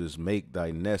thou shouldest make thy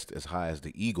nest as high as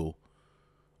the eagle,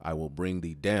 I will bring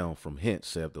thee down from hence,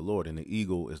 saith the Lord. And the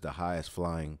eagle is the highest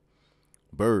flying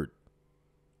bird,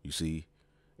 you see.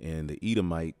 And the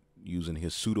Edomite, using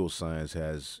his pseudoscience,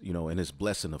 has, and his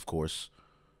blessing, of course,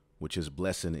 which his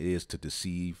blessing is to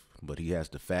deceive, but he has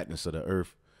the fatness of the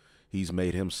earth. He's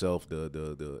made himself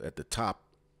the at the top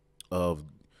of,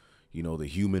 you know, the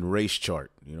human race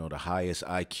chart, you know, the highest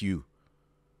IQ.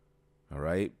 All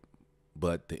right.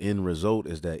 But the end result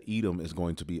is that Edom is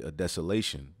going to be a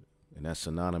desolation, and that's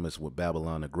synonymous with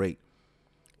Babylon the Great.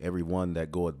 Everyone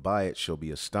that goeth by it shall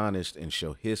be astonished and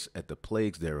shall hiss at the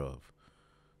plagues thereof.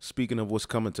 Speaking of what's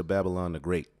coming to Babylon the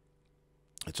Great,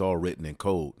 it's all written in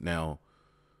code. Now,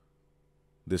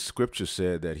 this scripture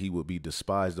said that he would be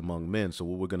despised among men. So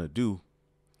what we're going to do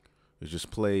is just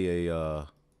play a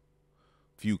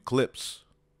few clips.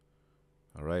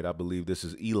 All right. I believe this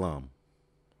is Elam.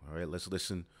 All right. Let's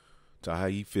listen to how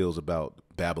he feels about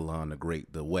Babylon the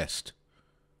Great, the West,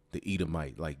 the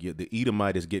Edomite. Like, the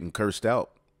Edomite is getting cursed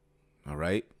out. All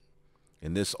right.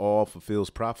 And this all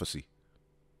fulfills prophecy.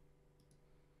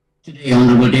 Today,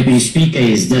 Honorable Deputy Speaker,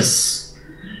 is this.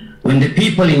 When the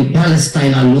people in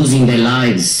Palestine are losing their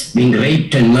lives, being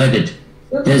raped and murdered,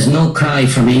 there's no cry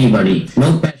from anybody,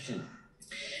 no passion.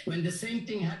 When the same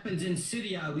thing happens in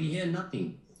Syria, we hear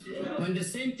nothing. When the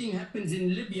same thing happens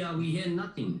in Libya, we hear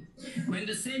nothing. When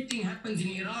the same thing happens in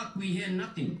Iraq, we hear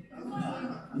nothing.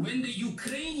 When the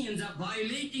Ukrainians are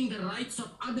violating the rights of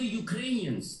other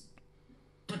Ukrainians,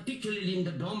 particularly in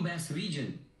the Donbass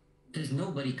region, there's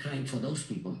nobody crying for those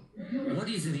people. What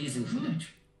is the reason for that?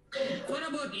 What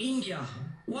about India?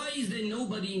 Why is there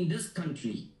nobody in this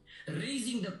country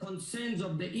raising the concerns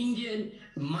of the Indian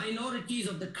minorities,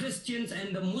 of the Christians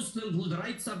and the Muslims whose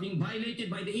rights are being violated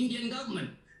by the Indian government?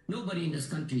 Nobody in this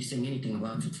country is saying anything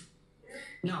about it.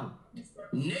 Now,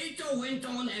 NATO went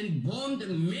on and bombed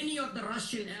many of the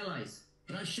Russian allies.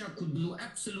 Russia could do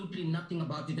absolutely nothing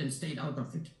about it and stayed out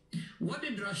of it. What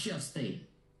did Russia say?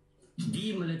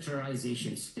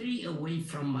 Demilitarization. Stay away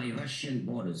from my Russian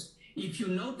borders. If you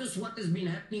notice what has been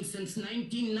happening since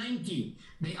 1990,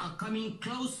 they are coming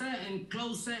closer and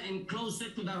closer and closer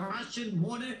to the Russian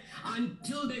border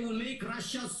until they will make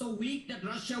Russia so weak that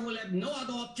Russia will have no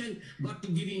other option but to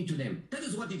give in to them. That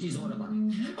is what it is all about.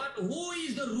 But who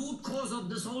is the root cause of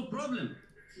this whole problem?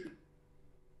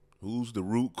 Who's the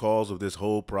root cause of this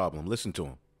whole problem? Listen to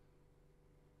him.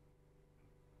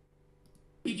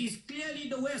 It is clearly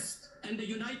the West and the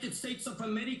United States of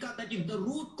America that is the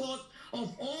root cause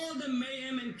of all the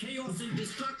mayhem and chaos and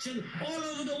destruction all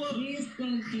over the world.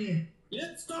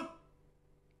 Let's stop.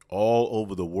 All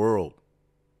over the world.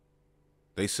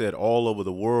 They said all over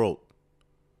the world.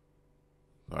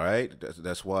 All right.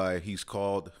 That's why he's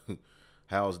called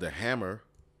How's the Hammer.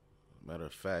 Matter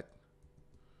of fact.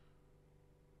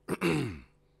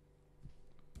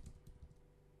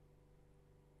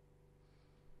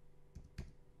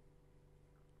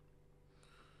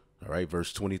 All right,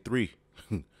 verse 23.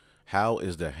 How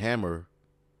is the hammer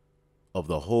of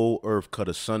the whole earth cut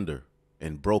asunder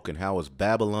and broken? How is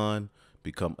Babylon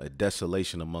become a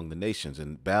desolation among the nations?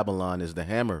 And Babylon is the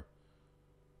hammer.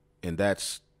 And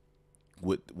that's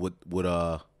what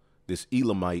this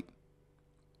Elamite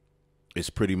is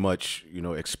pretty much, you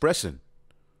know, expressing.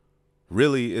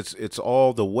 Really, it's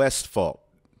all the West's fault.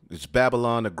 It's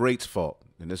Babylon the Great's fault.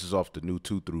 And this is off the new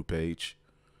 2-through page.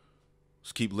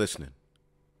 Let's keep listening.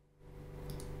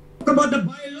 About the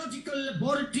biological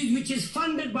laboratory which is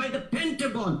funded by the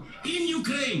Pentagon in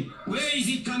Ukraine. Where is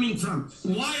it coming from?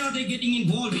 Why are they getting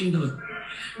involved in those?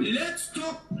 Let's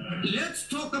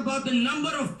talk about the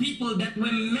number of people that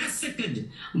were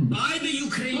massacred by the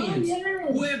Ukrainians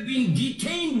who have been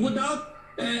detained without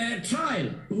trial.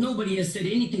 Nobody has said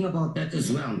anything about that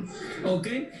as well.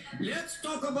 Okay, let's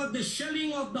talk about the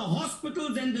shelling of the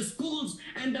hospitals and the schools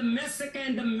and the massacre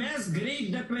and the mass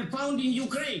graves that were found in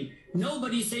Ukraine.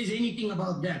 Nobody says anything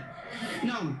about that.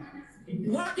 Now,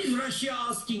 what is Russia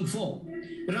asking for?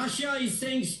 Russia is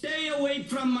saying, stay away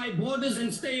from my borders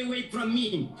and stay away from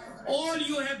me. All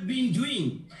you have been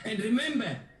doing, and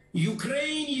remember,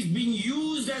 Ukraine is being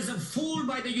used as a fool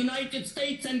by the United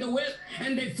States and the West,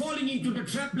 and they're falling into the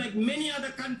trap like many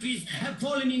other countries have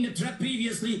fallen in the trap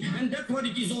previously, and that's what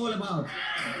it is all about.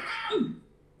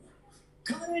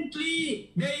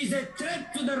 Currently, there is a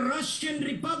threat to the Russian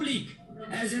Republic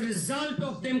as a result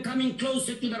of them coming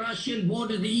closer to the Russian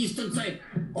border, the eastern side.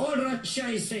 All Russia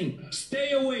is saying,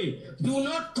 stay away. Do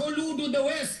not collude with the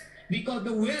West, because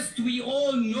the West, we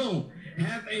all know,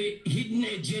 have a hidden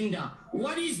agenda.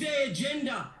 What is their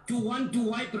agenda? To want to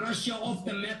wipe Russia off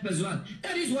the map as well.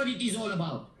 That is what it is all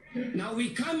about. Now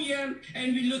we come here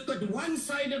and we look at one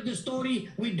side of the story.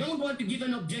 We don't want to give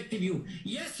an objective view.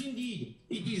 Yes, indeed,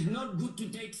 it is not good to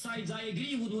take sides. I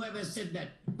agree with whoever said that.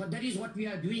 But that is what we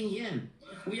are doing here.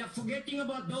 We are forgetting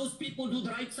about those people whose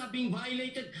rights are being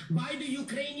violated by the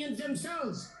Ukrainians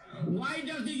themselves. Why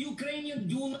does the Ukrainians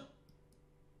do not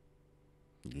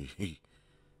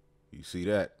You see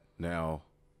that? Now,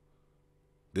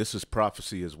 this is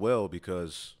prophecy as well,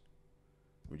 because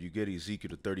when you get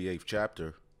Ezekiel the 38th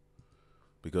chapter,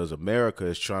 because America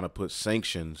is trying to put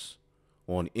sanctions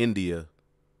on India,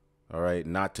 all right,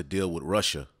 not to deal with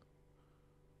Russia.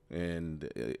 And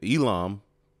Elam,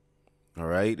 all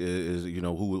right, is, you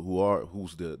know,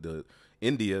 who's the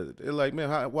India. They're like,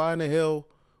 man, why in the hell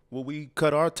will we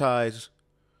cut our ties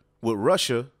with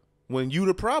Russia when you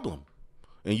the problem?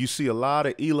 And you see a lot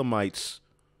of Elamites,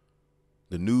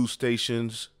 the news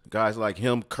stations, guys like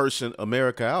him cursing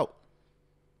America out.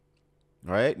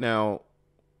 All right, now,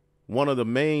 one of the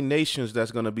main nations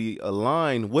that's going to be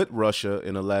aligned with Russia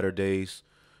in the latter days,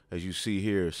 as you see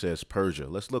here, says Persia.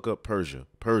 Let's look up Persia.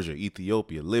 Persia,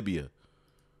 Ethiopia, Libya.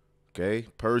 Okay,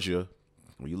 Persia.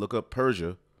 When you look up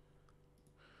Persia,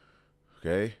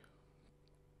 okay,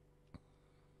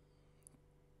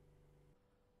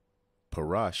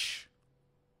 Parash,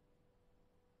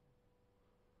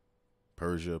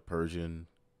 Persia, Persian,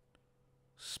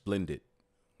 splendid.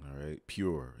 All right,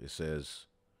 pure. It says,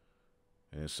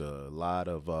 and it's a lot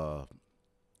of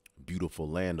beautiful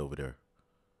land over there.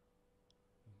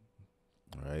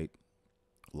 All right,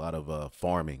 a lot of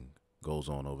farming goes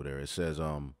on over there. It says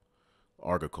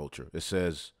agriculture. It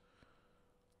says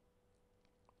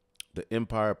the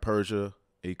empire of Persia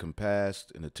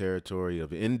encompassed in the territory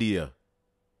of India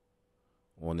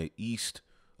on the east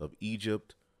of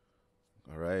Egypt.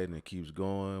 All right, and it keeps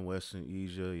going. Western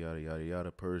Asia, yada, yada,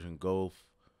 yada. Persian Gulf.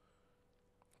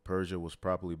 Persia was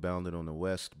properly bounded on the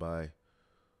west by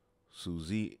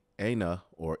Suziana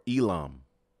or Elam.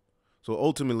 So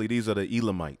ultimately, these are the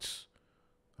Elamites.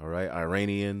 All right,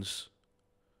 Iranians.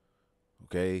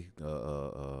 Okay,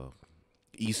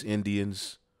 East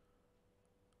Indians.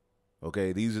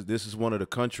 Okay, this is one of the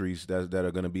countries that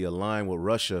are going to be aligned with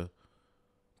Russia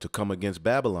to come against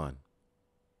Babylon.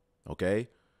 Okay,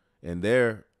 and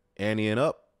they're anteing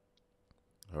up.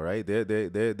 All right,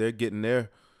 they're getting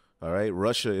there. All right,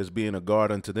 Russia is being a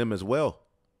guard unto them as well.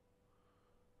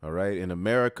 All right, and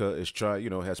America is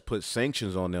has put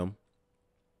sanctions on them.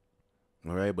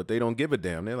 All right, but they don't give a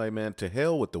damn. They're like, man, to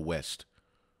hell with the West.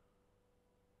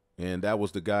 And that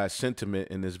was the guy's sentiment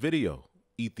in this video.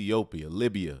 Ethiopia,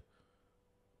 Libya,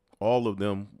 all of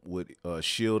them with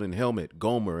shield and helmet,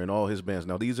 Gomer and all his bands.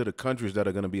 Now, these are the countries that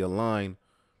are going to be aligned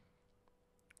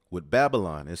with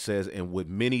Babylon. It says, and with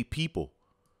many people.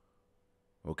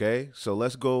 Okay, so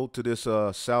let's go to this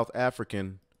South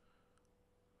African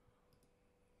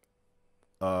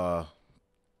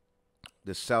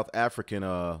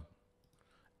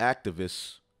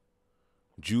activist,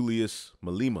 Julius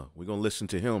Malema. We're going to listen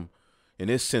to him and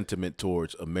his sentiment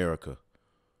towards America,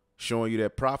 showing you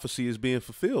that prophecy is being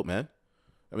fulfilled, man.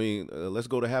 I mean, let's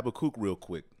go to Habakkuk real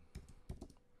quick.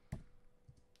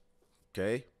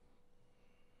 Okay.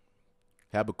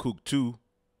 Habakkuk 2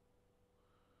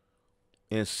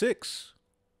 and 6.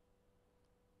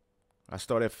 I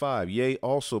start at 5. Yea,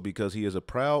 also because he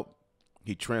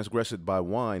transgresseth by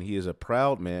wine. He is a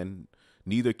proud man,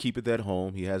 neither keepeth at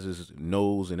home. He has his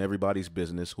nose in everybody's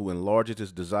business, who enlargeth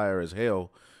his desire as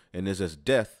hell, and is as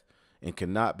death, and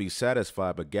cannot be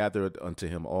satisfied, but gathereth unto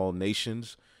him all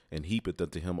nations, and heapeth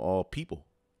unto him all people.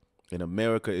 And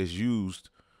America is used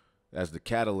as the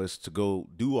catalyst to go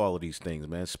do all of these things,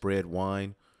 man. Spread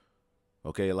wine.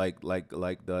 Okay, like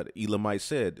the Elamite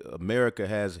said, America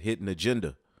has hidden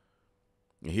agenda.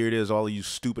 And here it is, all of you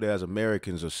stupid ass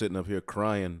Americans are sitting up here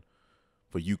crying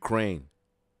for Ukraine.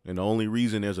 And the only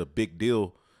reason there's a big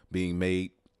deal being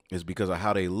made is because of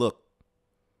how they look.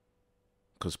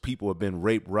 Because people have been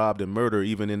raped, robbed, and murdered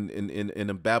even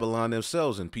in Babylon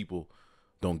themselves, and people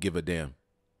don't give a damn.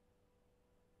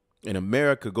 And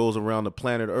America goes around the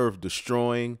planet Earth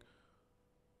destroying,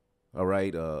 all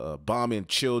right, bombing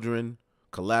children,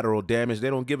 collateral damage.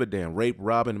 They don't give a damn. Rape,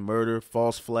 robbing, murder,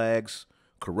 false flags,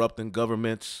 corrupting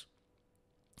governments,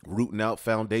 rooting out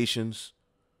foundations.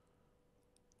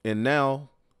 And now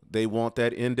they want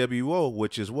that NWO,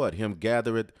 which is what? Him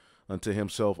gathereth unto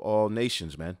himself all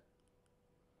nations, man.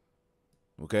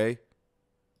 Okay?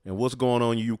 And what's going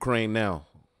on in Ukraine now?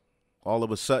 All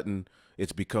of a sudden,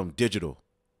 it's become digital.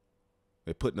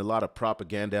 They're putting a lot of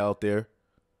propaganda out there.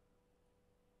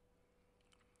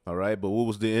 All right, but what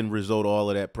was the end result of all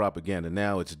of that propaganda?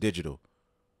 Now it's digital.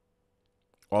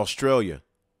 Australia.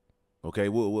 Okay,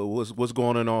 what's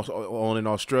going on in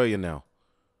Australia now?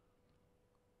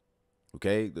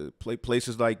 Okay, the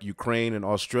places like Ukraine and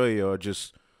Australia are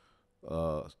just,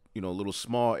 little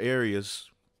small areas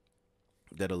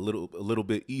that are a little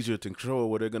bit easier to control,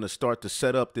 where they're going to start to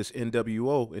set up this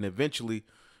NWO, and eventually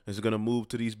it's going to move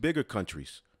to these bigger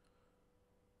countries.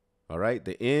 All right.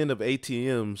 The end of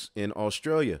ATMs in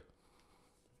Australia.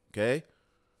 Okay.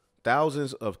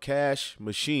 Thousands of cash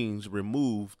machines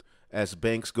removed as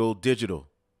banks go digital.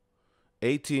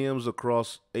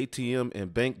 ATM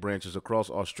and bank branches across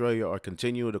Australia are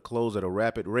continuing to close at a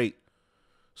rapid rate.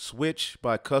 Switch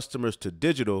by customers to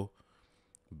digital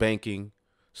banking,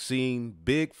 seeing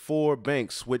big four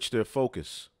banks switch their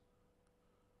focus.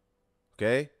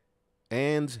 Okay?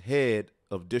 Ann's head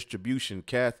of distribution,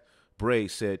 Kath Bray,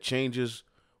 said changes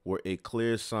were a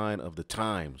clear sign of the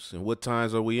times. And what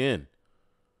times are we in?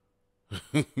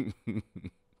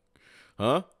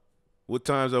 Huh? What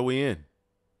times are we in?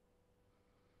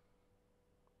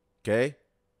 Okay?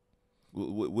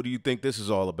 What do you think this is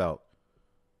all about?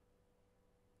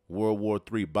 World War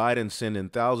III. Biden sending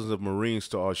thousands of Marines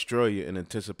to Australia in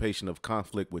anticipation of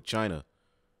conflict with China.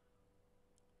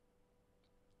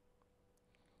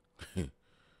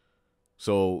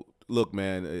 So, look,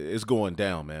 man, it's going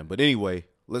down, man. But anyway,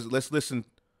 let's listen.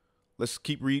 Let's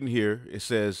keep reading here. It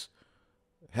says,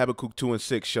 Habakkuk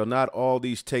 2:6, shall not all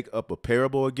these take up a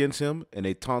parable against him and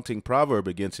a taunting proverb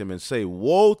against him and say,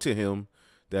 woe to him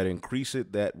that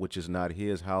increaseth that which is not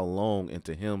his, how long, and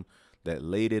to him that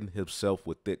laden himself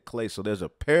with thick clay. So there's a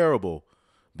parable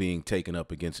being taken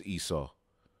up against Esau.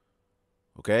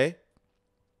 Okay?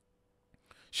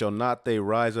 Shall not they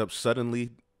rise up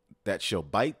suddenly that shall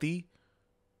bite thee,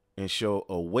 and shall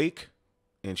awake,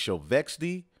 and shall vex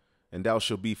thee, and thou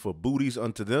shalt be for booties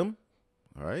unto them?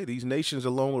 All right, these nations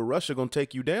along with Russia are going to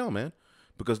take you down, man,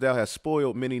 because thou hast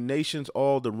spoiled many nations.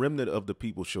 All the remnant of the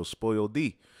people shall spoil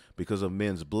thee, because of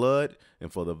men's blood,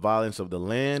 and for the violence of the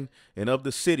land, and of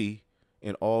the city,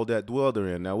 and all that dwell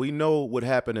therein. Now, we know what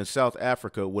happened in South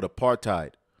Africa with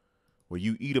apartheid, where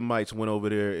you Edomites went over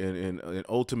there and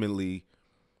ultimately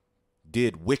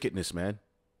did wickedness, man,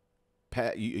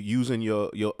 using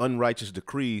your unrighteous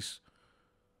decrees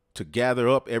to gather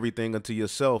up everything unto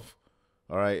yourself,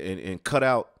 all right, and cut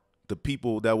out the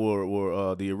people that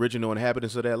were the original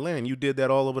inhabitants of that land. You did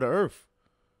that all over the earth.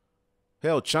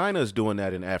 Hell, China is doing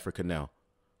that in Africa now.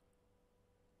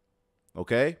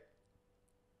 Okay?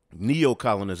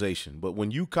 Neo-colonization. But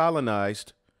when you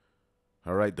colonized,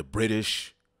 all right, the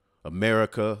British,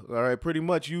 America, all right, pretty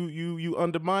much you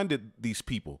undermined these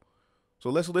people. So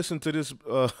let's listen to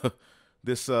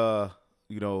this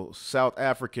South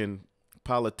African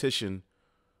politician,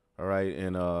 all right,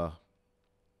 and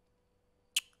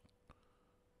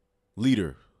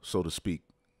leader, so to speak.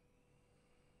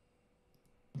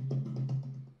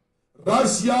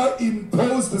 Russia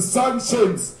imposed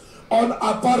sanctions on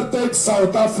apartheid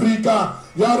South Africa.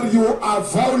 Here you are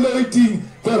violating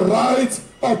the rights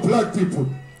of black people.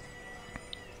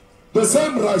 The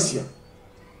same Russia.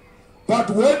 But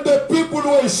when the people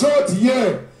were shot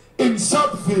here in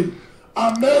Sharpeville,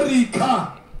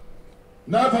 America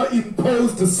never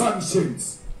imposed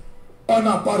sanctions on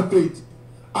apartheid.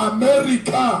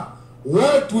 America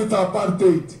worked with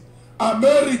apartheid.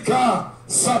 America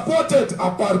supported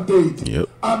apartheid. Yep.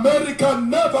 America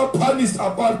never punished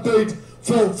apartheid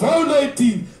for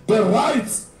violating the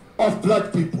rights of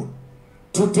black people.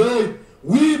 Today,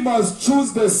 we must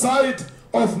choose the side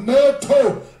of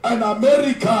NATO and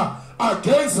America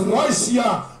against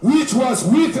Russia, which was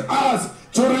with us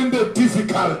during the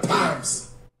difficult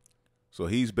times. So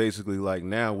he's basically like,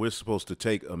 now we're supposed to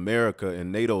take America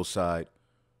and NATO's side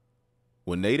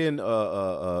when they didn't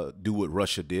do what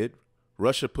Russia did.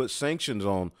 Russia put sanctions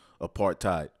on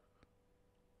apartheid.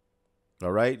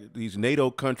 All right. These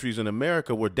NATO countries in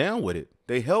America were down with it.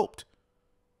 They helped.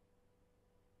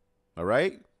 All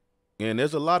right. And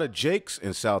there's a lot of Jakes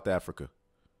in South Africa.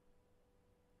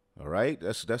 All right.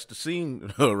 That's the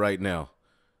scene right now.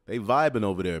 They vibing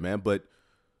over there, man. But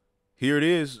here it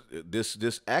is. This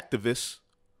activist,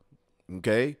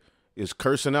 okay, is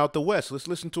cursing out the West. Let's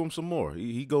listen to him some more.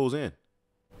 He goes in.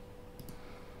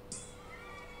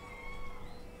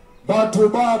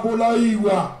 Batho ba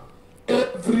bolaiwa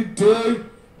every day,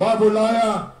 ba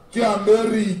bolaya ke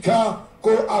America,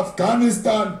 ko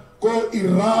Afghanistan, ko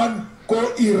Iran,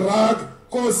 ko Iraq,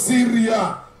 ko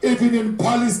Syria, even in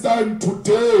Palestine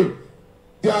today.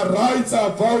 Their rights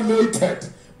are violated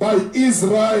by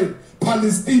Israel.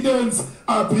 Palestinians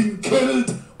are being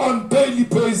killed on daily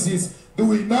basis.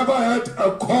 We never had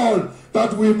a call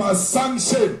that we must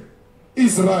sanction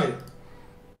Israel.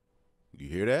 You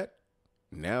hear that?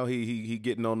 Now he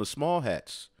getting on the small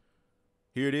hats.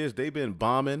 Here it is. They've been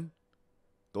bombing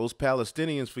those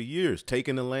Palestinians for years,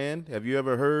 taking the land. Have you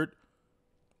ever heard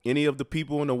any of the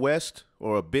people in the West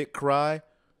or a big cry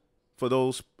for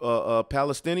those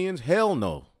Palestinians? Hell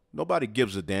no. Nobody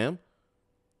gives a damn.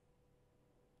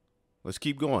 Let's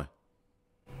keep going.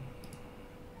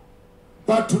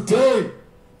 But today,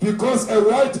 because a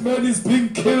white man is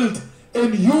being killed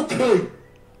in Ukraine,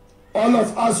 all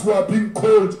of us who are being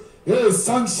called, hey,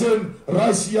 sanction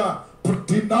Russia,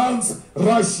 denounce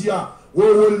Russia. We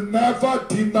will never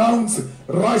denounce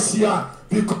Russia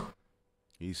because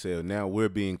he said, now we're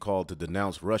being called to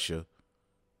denounce Russia.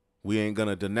 We ain't going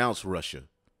to denounce Russia.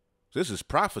 This is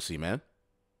prophecy, man.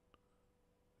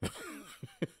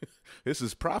 This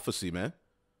is prophecy, man.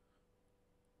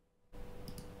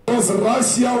 because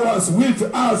Russia was with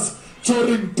us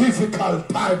during difficult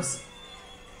times.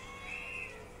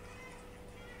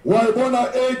 Wabona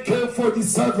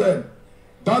AK-47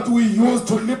 that we used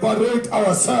to liberate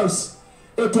ourselves,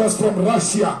 it was from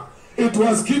Russia. It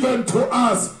was given to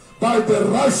us by the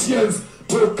Russians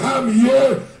to come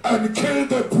here and kill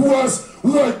the Boers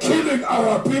who are killing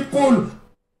our people.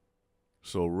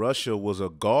 So Russia was a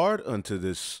guard unto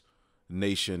this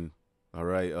nation, all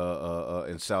right,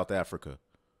 in South Africa.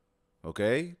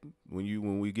 Okay,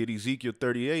 when we get Ezekiel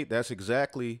 38, that's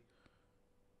exactly,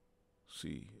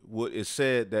 see, what it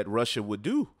said that Russia would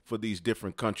do for these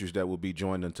different countries that would be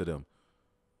joined unto them.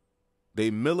 They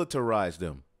militarized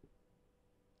them.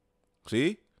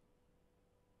 See?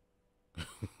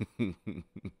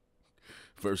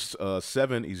 Verse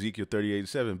 7, Ezekiel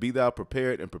 38:7. Be thou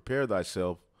prepared and prepare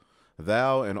thyself,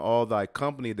 thou and all thy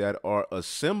company that are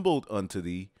assembled unto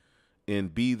thee,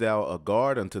 and be thou a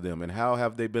guard unto them. And how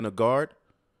have they been a guard?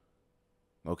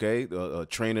 Okay,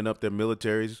 training up their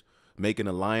militaries, making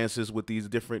alliances with these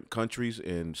different countries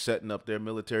and setting up their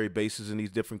military bases in these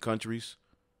different countries.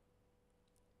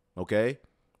 Okay,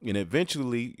 and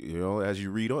eventually, you know, as you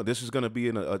read on, this is going to be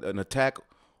an attack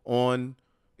on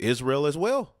Israel as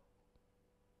well.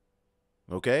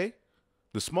 Okay,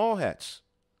 the small hats,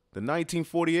 the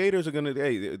 1948ers are going to,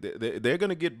 hey, they're going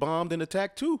to get bombed and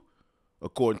attacked too,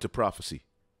 according to prophecy.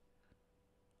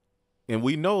 And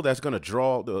we know that's going to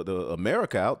draw the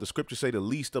America out. The scriptures say the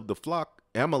least of the flock,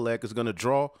 Amalek, is going to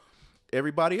draw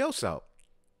everybody else out.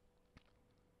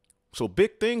 So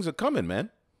big things are coming, man.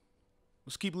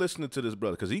 Let's keep listening to this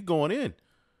brother because he's going in.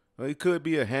 He could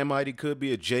be a Hamite. He could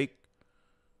be a Jake.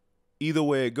 Either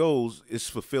way it goes, it's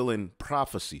fulfilling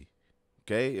prophecy.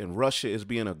 Okay, and Russia is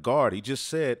being a guard. He just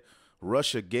said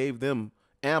Russia gave them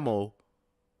ammo,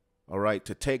 all right,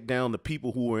 to take down the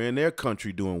people who were in their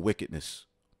country doing wickedness.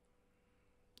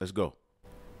 Let's go.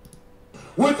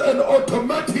 With an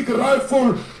automatic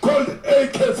rifle called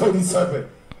AK-47.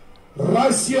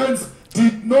 Russians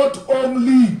did not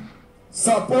only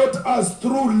support us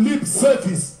through lip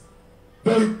service,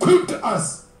 they equipped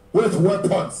us with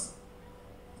weapons.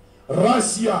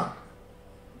 Russia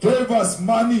gave us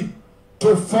money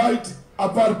to fight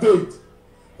apartheid.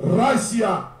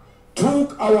 Russia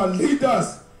took our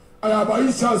leaders,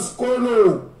 Ayabaisha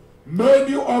Skolo,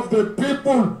 many of the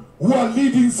people who are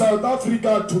leading South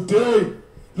Africa today,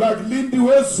 like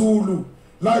Lindiwe Zulu,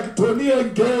 like Tony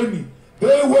Ngeni,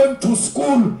 they went to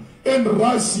school in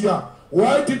Russia.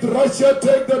 Why did Russia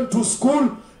take them to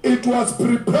school? It was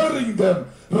preparing them.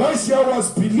 Russia was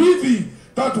believing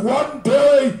that one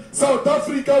day South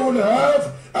Africa will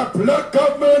have a black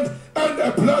government and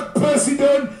a black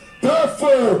president.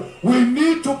 Therefore, we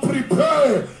need to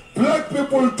prepare black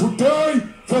people today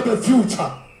for the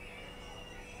future.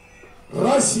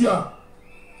 Russia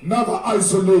never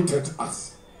isolated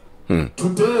us.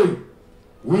 Today,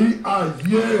 we are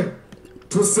here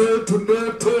to say to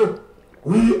NATO,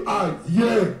 we are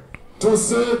here to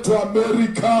say to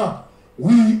America,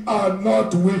 we are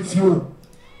not with you.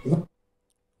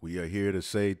 We are here to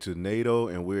say to NATO,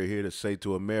 and we're here to say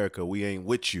to America, we ain't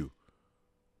with you.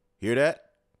 Hear that?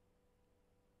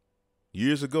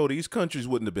 Years ago, these countries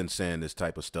wouldn't have been saying this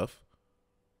type of stuff.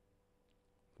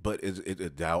 But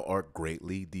thou art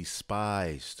greatly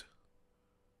despised.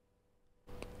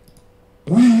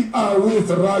 We are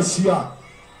with Russia.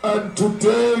 And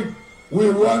today, we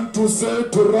want to say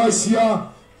to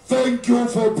Russia, thank you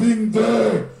for being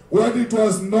there when it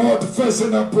was not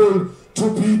fashionable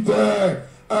to be there.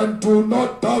 And do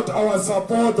not doubt our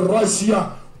support,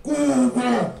 Russia.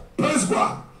 Kubo,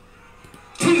 Pesba,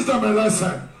 teach them a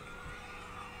lesson.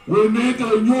 We need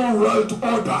a new world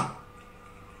order.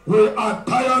 We are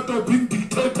tired of being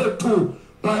dictated to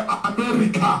by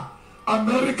America.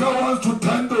 America wants to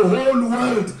turn the whole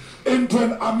world into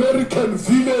an American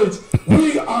village.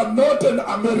 We are not an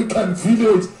American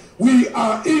village. We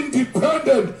are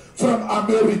independent from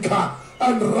America.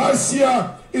 And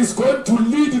Russia is going to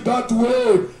lead that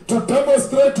way to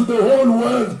demonstrate to the whole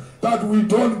world that we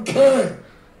don't care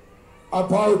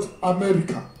about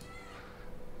America.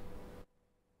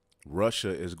 Russia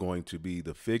is going to be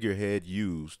the figurehead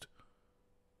used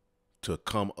to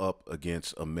come up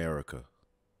against America.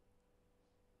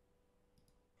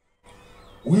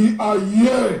 We are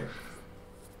here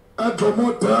at the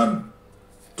modern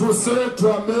to say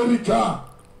to America,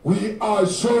 we are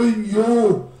showing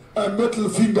you a middle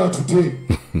finger today.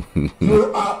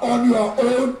 You are on your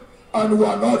own and we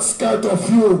are not scared of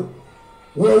you.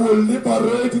 We will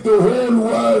liberate the whole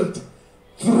world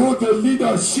through the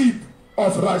leadership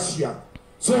of Russia.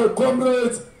 So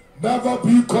comrades, never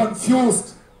be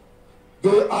confused.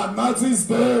 There are Nazis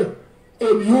there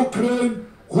in Ukraine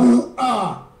who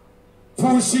are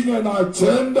pushing an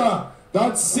agenda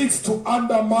that seeks to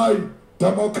undermine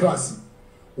democracy.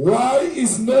 Why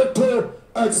is NATO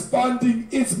expanding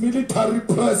its military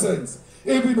presence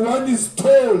even when it's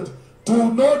told,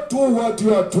 do not do what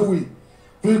you are doing?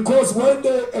 Because when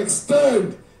they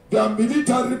extend their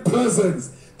military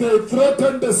presence, they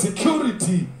threaten the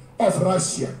security of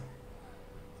Russia.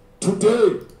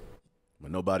 Today,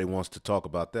 but nobody wants to talk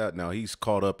about that. Now he's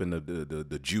caught up in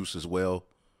the juice as well.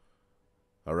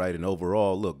 All right, and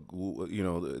overall, look, you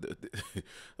know,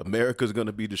 America's going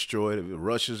to be destroyed.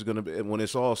 Russia's going to be, and when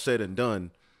it's all said and done,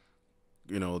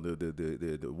 you know,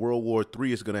 the World War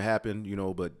III is going to happen. You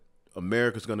know, but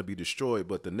America's going to be destroyed.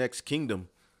 But the next kingdom,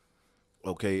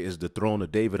 okay, is the throne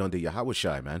of David under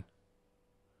Yahushua, man.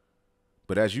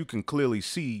 But as you can clearly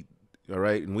see, all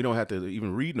right, and we don't have to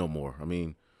even read no more. I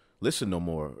mean, listen no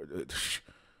more.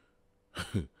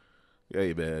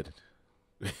 Hey, man.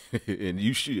 And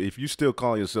you should, if you still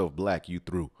call yourself black, you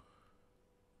through.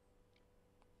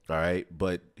 All right,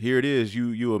 but here it is.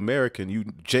 You American, you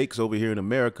Jakes over here in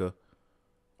America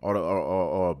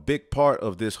are a big part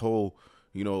of this whole,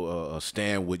 you know,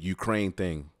 stand with Ukraine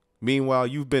thing. Meanwhile,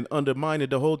 you've been undermined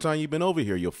the whole time you've been over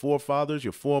here. Your forefathers,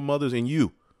 your foremothers, and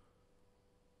you.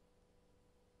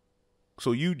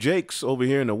 So you Jakes over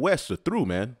here in the West are through,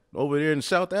 man. Over there in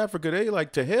South Africa, they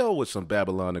like to hell with some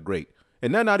Babylon the Great.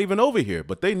 And they're not even over here,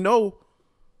 but they know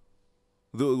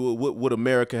what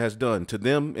America has done to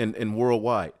them and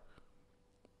worldwide.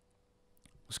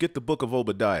 Let's get the book of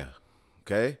Obadiah,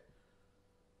 okay?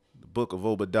 The book of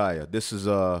Obadiah. This is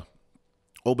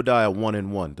Obadiah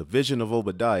 1:1. The vision of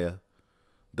Obadiah,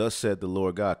 thus said the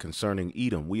Lord God concerning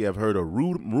Edom. We have heard a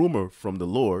rumor from the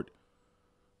Lord,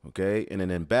 okay? And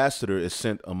an ambassador is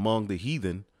sent among the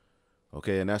heathen,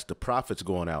 okay? And that's the prophets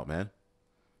going out, man.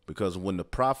 Because when the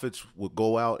prophets would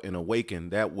go out and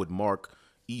awaken, that would mark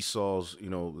Esau's, you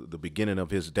know, the beginning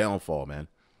of his downfall, man.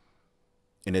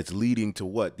 And it's leading to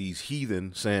what? These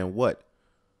heathen saying what?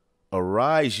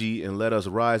 Arise ye and let us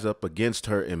rise up against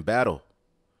her in battle.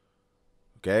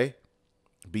 Okay?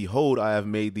 Behold, I have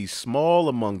made thee small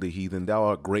among the heathen. Thou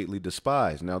art greatly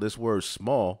despised. Now, this word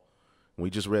small, we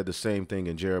just read the same thing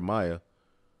in Jeremiah.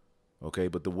 Okay?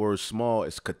 But the word small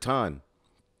is katan.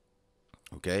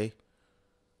 Okay?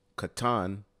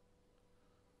 Katan,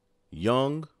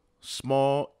 young,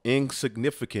 small,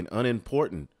 insignificant,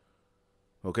 unimportant.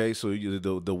 Okay, so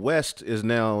the West is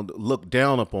now looked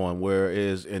down upon,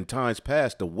 whereas in times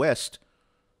past, the West,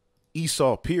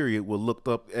 Esau period, were looked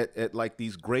up at like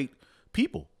these great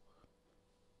people.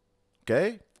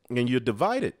 Okay, and you're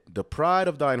divided. The pride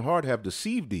of thine heart have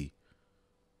deceived thee.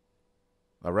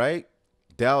 All right.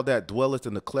 Thou that dwellest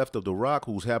in the cleft of the rock,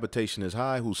 whose habitation is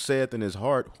high, who saith in his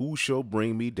heart, who shall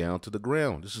bring me down to the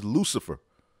ground? This is Lucifer.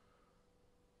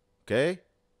 Okay?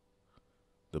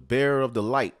 The bearer of the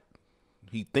light.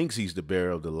 He thinks he's the bearer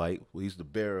of the light. Well, he's the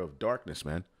bearer of darkness,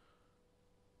 man.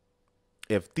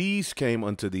 If thieves came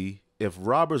unto thee, if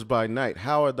robbers by night,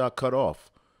 how art thou cut off?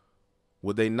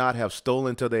 Would they not have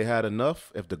stolen till they had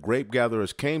enough? If the grape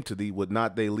gatherers came to thee, would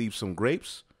not they leave some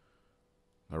grapes?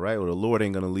 All right, well, the Lord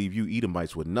ain't going to leave you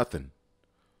Edomites with nothing.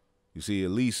 You see,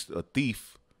 at least a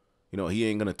thief, you know, he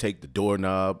ain't going to take the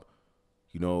doorknob.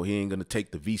 You know, he ain't going to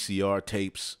take the VCR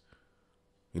tapes,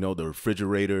 you know, the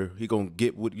refrigerator. He going to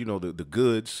get what, you know, the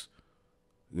goods,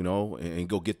 you know, and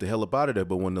go get the hell up out of there.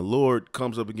 But when the Lord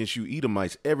comes up against you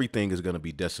Edomites, everything is going to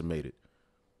be decimated.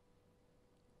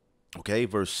 Okay,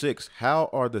 verse 6, how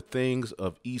are the things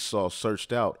of Esau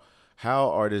searched out? How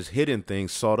are his hidden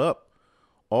things sought up?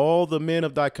 All the men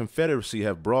of thy confederacy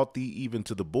have brought thee even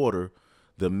to the border.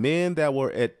 The men that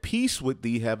were at peace with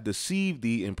thee have deceived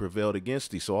thee and prevailed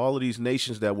against thee. So all of these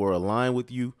nations that were aligned with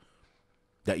you,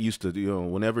 that used to, you know,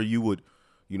 whenever you would,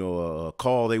 you know,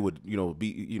 call, they would, you know, be,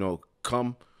 you know,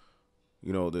 come,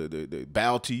 you know, they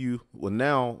bow to you. Well,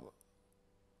 now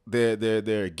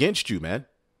they're against you, man.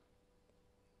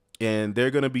 And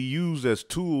they're going to be used as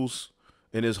tools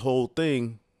in this whole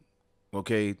thing,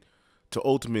 okay, to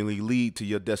ultimately lead to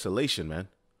your desolation, man.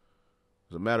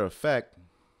 As a matter of fact,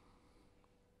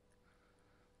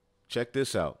 check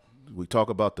this out. We talk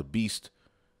about the beast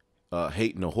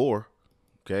hating a whore,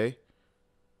 okay?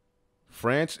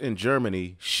 France and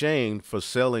Germany shamed for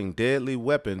selling deadly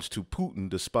weapons to Putin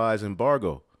despite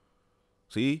embargo.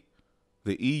 See,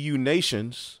 the EU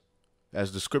nations,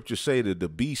 as the scriptures say, that the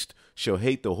beast shall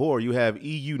hate the whore. You have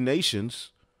EU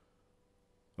nations,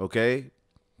 okay,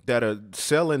 that are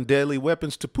selling deadly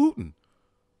weapons to Putin,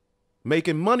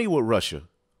 making money with Russia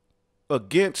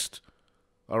against,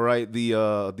 all right, the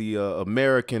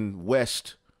American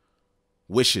West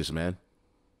wishes, man.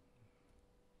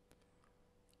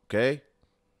 Okay.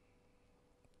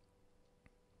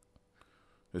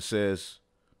 It says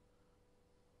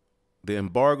the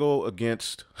embargo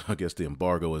against, I guess the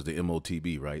embargo is the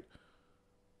MOTB, right?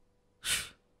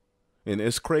 And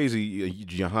it's crazy.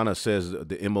 Johanna says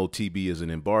the MOTB is an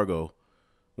embargo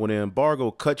when an embargo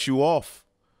cuts you off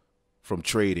from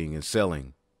trading and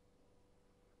selling.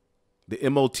 The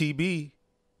MOTB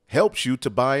helps you to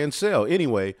buy and sell.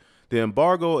 Anyway, the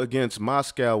embargo against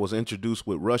Moscow was introduced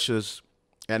with Russia's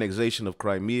annexation of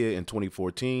Crimea in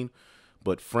 2014,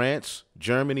 but France,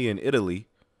 Germany, and Italy,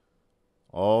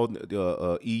 all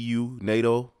EU,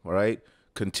 NATO, all right,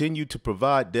 continue to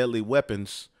provide deadly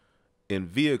weapons and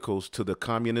vehicles to the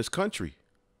communist country.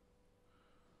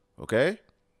 Okay?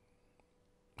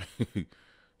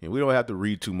 And we don't have to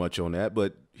read too much on that,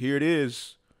 but here it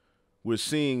is. We're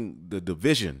seeing the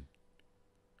division.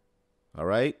 All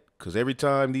right? Because every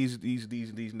time these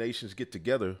nations get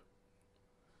together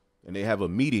and they have a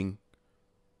meeting,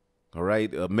 all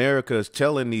right, America is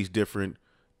telling these different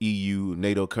EU,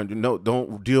 NATO countries, no,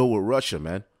 don't deal with Russia,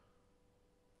 man.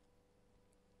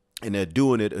 And they're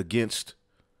doing it against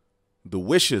the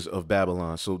wishes of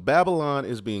Babylon. So Babylon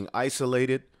is being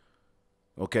isolated.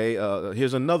 Okay,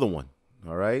 here's another one.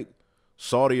 All right.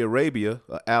 Saudi Arabia,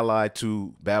 allied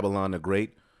to Babylon the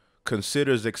Great,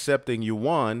 considers accepting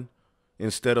yuan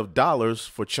instead of dollars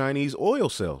for Chinese oil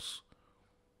sales.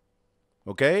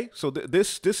 Okay, so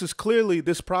this is clearly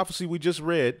this prophecy we just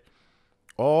read.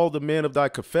 All the men of thy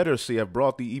confederacy have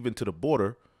brought thee even to the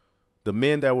border. The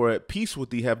men that were at peace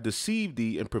with thee have deceived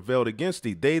thee and prevailed against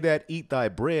thee. They that eat thy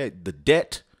bread, the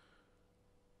debt,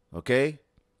 okay,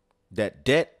 that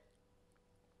debt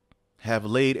have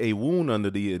laid a wound under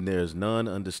thee, and there is none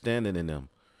understanding in them.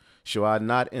 Shall I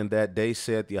not in that day,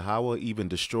 saith Yahweh, even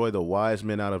destroy the wise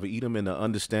men out of Edom and the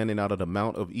understanding out of the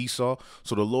mount of Esau?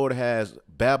 So the Lord has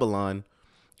Babylon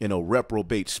in a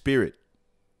reprobate spirit.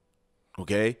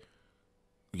 Okay.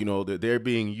 You know, they're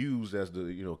being used as the,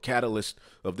 you know, catalyst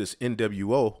of this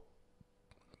NWO.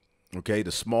 Okay.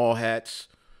 The small hats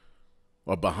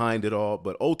are behind it all,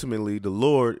 but ultimately the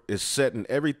Lord is setting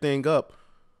everything up,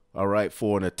 all right,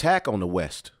 for an attack on the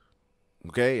West.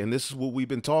 Okay. And this is what we've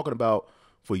been talking about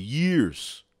for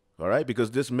years. All right.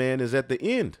 Because this man is at the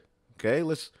end. Okay.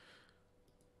 Let's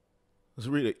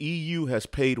read it. EU has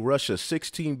paid Russia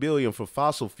 $16 billion for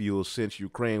fossil fuels since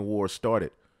Ukraine war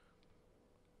started.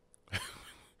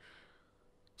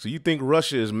 So you think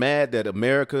Russia is mad that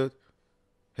America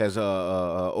has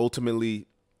ultimately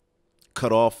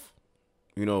cut off,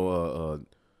 oil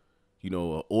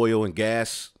and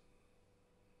gas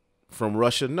from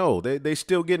Russia? No, they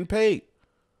still getting paid.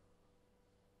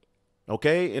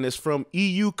 Okay, and it's from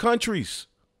EU countries.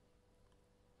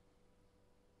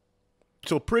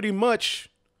 So pretty much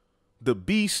the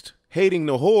beast hating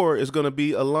the whore is going to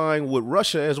be aligned with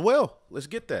Russia as well. Let's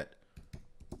get that.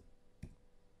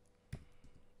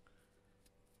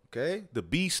 Okay, the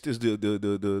beast is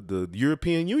the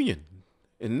European Union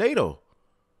and NATO.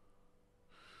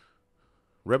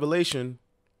 Revelation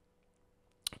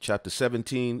chapter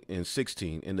 17 and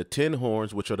 16. In the 10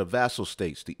 horns, which are the vassal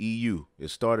states, the EU. It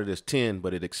started as 10,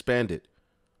 but it expanded.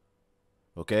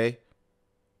 Okay.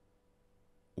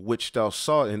 Which thou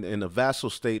saw in a vassal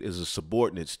state is a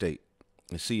subordinate state.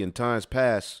 And see, in times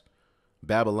past,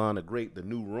 Babylon the Great, the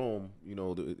New Rome,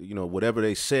 whatever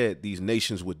they said these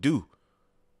nations would do.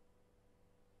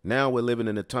 Now we're living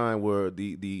in a time where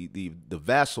the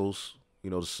vassals,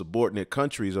 the subordinate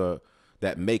countries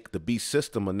that make the beast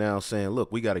system are now saying,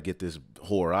 look, we got to get this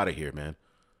whore out of here, man.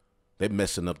 They're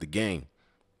messing up the game.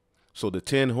 So the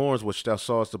 10 horns which thou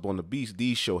sawest upon the beast,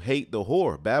 these shall hate the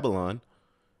whore, Babylon,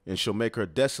 and shall make her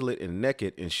desolate and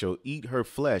naked, and shall eat her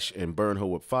flesh and burn her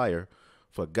with fire.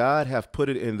 For God hath put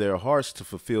it in their hearts to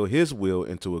fulfill his will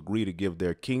and to agree to give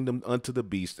their kingdom unto the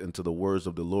beast, until the words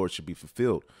of the Lord should be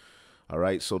fulfilled. All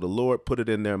right. So the Lord put it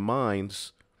in their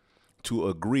minds to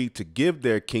agree to give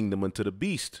their kingdom unto the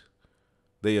beast.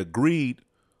 They agreed,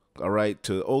 all right,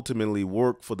 to ultimately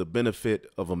work for the benefit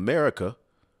of America.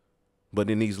 But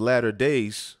in these latter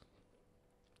days,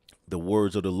 the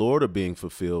words of the Lord are being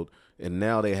fulfilled. And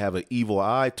now they have an evil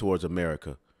eye towards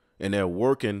America. And they're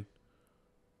working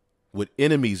with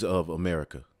enemies of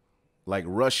America, like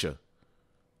Russia.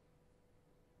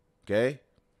 Okay?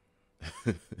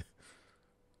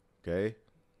 Okay?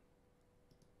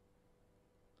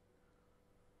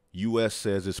 U.S.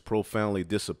 says it's profoundly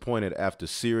disappointed after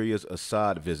Syria's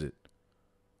Assad visit.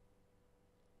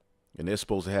 And they're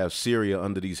supposed to have Syria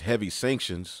under these heavy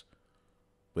sanctions.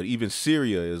 But even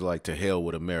Syria is like, to hell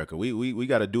with America. We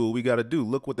got to do what we got to do.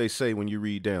 Look what they say when you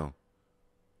read down.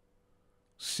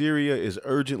 Syria is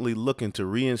urgently looking to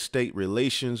reinstate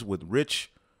relations with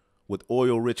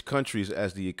oil-rich countries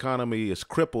as the economy is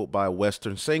crippled by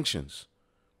Western sanctions.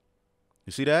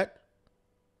 You see that?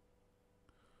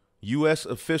 U.S.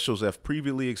 officials have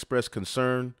previously expressed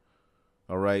concern.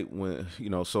 All right.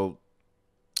 So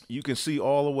you can see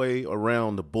all the way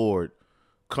around the board,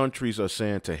 countries are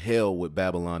saying to hell with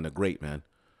Babylon the Great, man.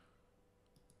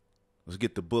 Let's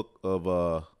get the book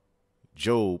of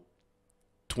Job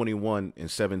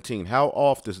 21:17. How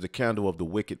oft is the candle of the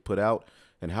wicked put out,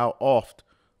 and how oft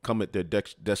cometh their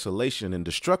desolation and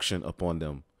destruction upon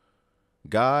them?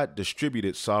 God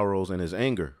distributed sorrows in his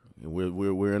anger. And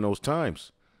we're in those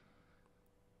times.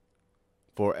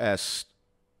 For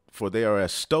they are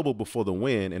as stubble before the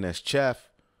wind, and as chaff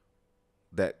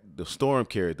that the storm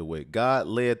carried away. God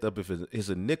laid up his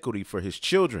iniquity for his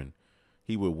children.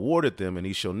 He rewarded them, and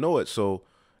he shall know it. So,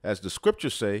 as the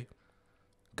scriptures say,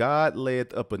 God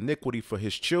layeth up iniquity for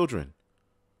his children.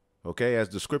 Okay, as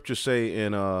the scriptures say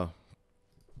in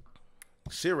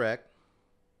Sirach.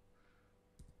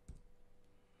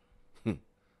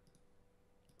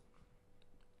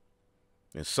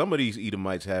 And some of these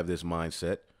Edomites have this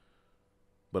mindset,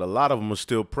 but a lot of them are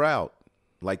still proud,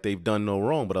 like they've done no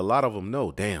wrong. But a lot of them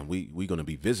know, damn, we're going to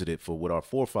be visited for what our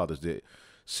forefathers did.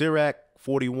 Sirach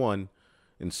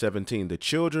 41:17. The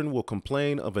children will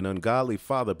complain of an ungodly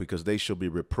father because they shall be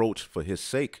reproached for his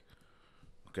sake.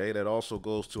 Okay, that also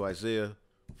goes to Isaiah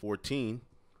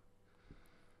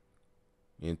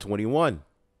 14:21.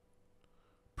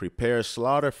 Prepare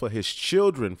slaughter for his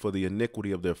children for the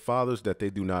iniquity of their fathers, that they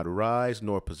do not rise,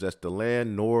 nor possess the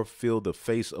land, nor fill the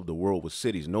face of the world with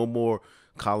cities. No more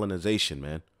colonization,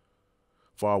 man.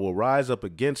 For I will rise up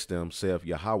against them, saith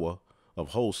Yahweh of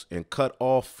hosts, and cut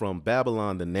off from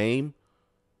Babylon the name,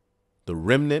 the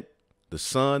remnant, the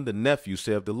son, the nephew,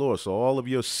 saith the Lord. So all of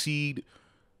your seed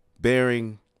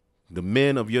bearing, the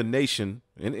men of your nation,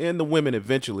 and the women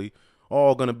eventually,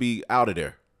 all going to be out of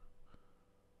there.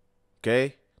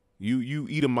 Okay? You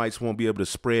Edomites won't be able to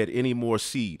spread any more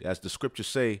seed, as the scriptures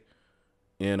say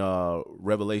in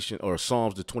Revelation or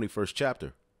Psalms, the 21st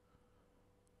chapter.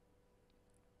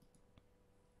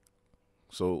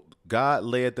 So God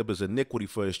layeth up his iniquity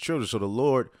for his children. So the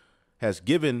Lord has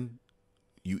given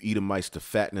you Edomites the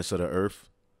fatness of the earth.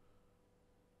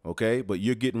 Okay, but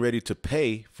you're getting ready to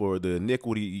pay for the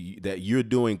iniquity that you're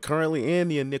doing currently and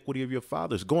the iniquity of your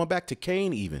fathers, going back to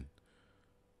Cain even.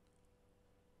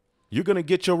 You're going to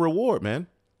get your reward, man.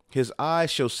 His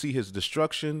eyes shall see his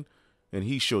destruction, and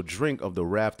he shall drink of the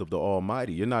wrath of the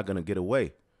Almighty. You're not going to get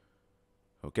away.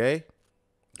 Okay?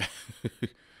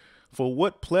 For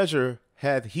what pleasure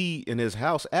hath he in his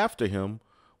house after him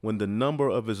when the number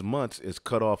of his months is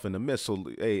cut off in the midst? So,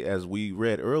 hey, as we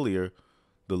read earlier,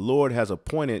 the Lord has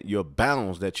appointed your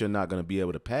bounds that you're not going to be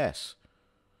able to pass.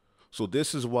 So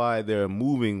this is why they're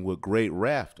moving with great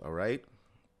wrath, all right?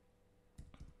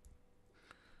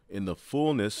 In the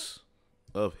fullness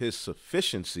of his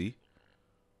sufficiency.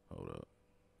 Hold up.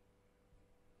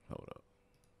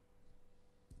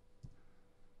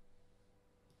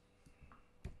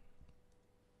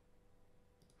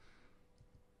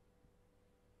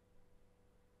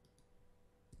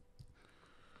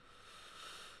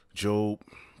 Job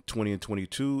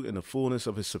 20:22, in the fullness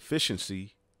of his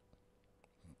sufficiency,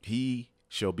 he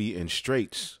shall be in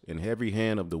straits, and every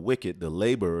hand of the wicked, the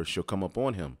laborer, shall come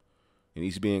upon him. And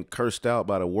he's being cursed out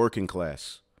by the working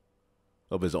class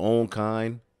of his own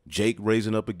kind. Jake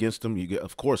raising up against him. You get,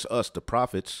 of course, us, the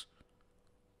prophets.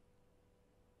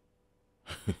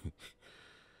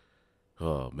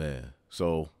 Oh, man.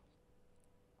 So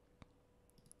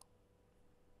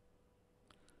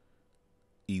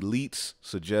elites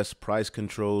suggest price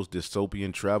controls,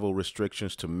 dystopian travel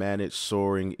restrictions to manage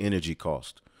soaring energy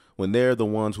costs, when they're the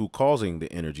ones who causing the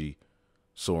energy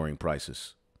soaring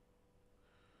prices.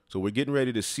 So we're getting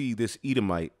ready to see this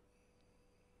Edomite,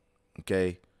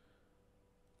 okay,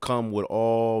 come with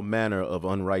all manner of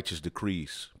unrighteous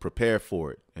decrees. Prepare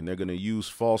for it. And they're going to use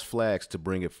false flags to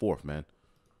bring it forth, man.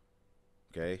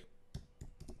 Okay.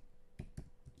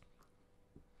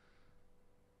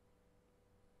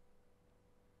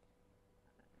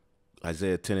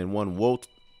 Isaiah 10:1,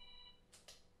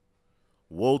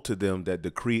 woe to them that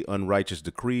decree unrighteous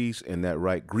decrees and that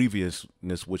write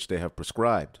grievousness which they have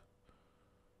prescribed.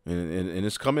 And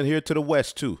it's coming here to the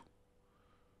West too.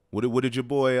 What did your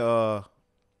boy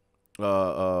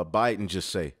Biden just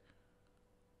say?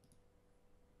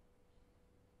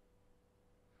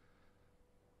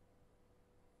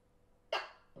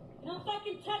 Don't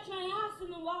fucking touch my ass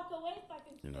and then walk away,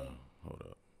 fucking. You know, hold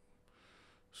up.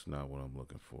 It's not what I'm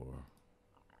looking for.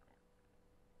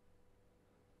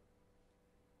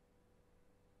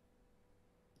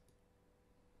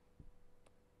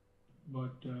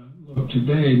 But look,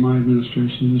 today my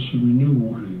administration issued new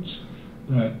warnings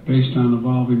that based on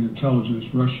evolving intelligence,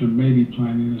 Russia may be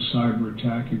planning a cyber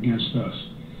attack against us.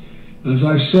 And as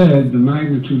I said, the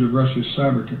magnitude of Russia's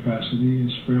cyber capacity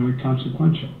is fairly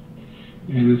consequential,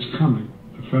 and it's coming.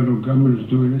 The federal government is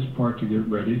doing its part to get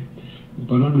ready,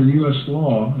 but under U.S.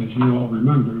 law, as you all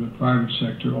remember, the private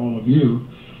sector, all of you,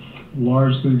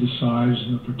 largely decides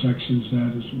the protections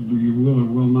that you will or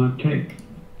will not take.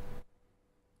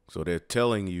 So they're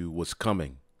telling you what's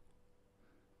coming.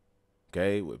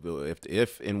 Okay?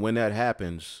 If and when that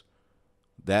happens,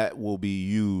 that will be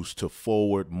used to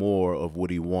forward more of what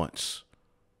he wants.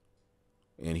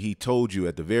 And he told you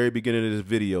at the very beginning of this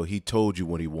video, he told you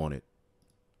what he wanted.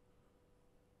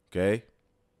 Okay?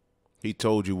 He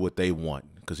told you what they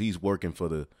want because he's working for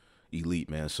the elite,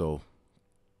 man. So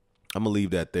I'm going to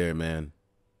leave that there, man.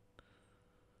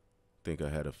 I think I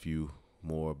had a few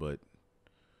more, but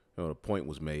you know, the point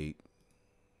was made.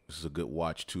 This is a good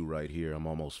watch too right here. I'm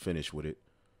almost finished with it.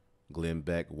 Glenn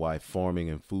Beck, why farming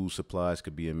and food supplies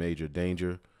could be in major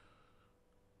danger.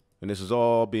 And this is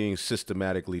all being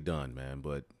systematically done, man.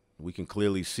 But we can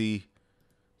clearly see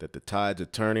that the tides are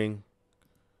turning.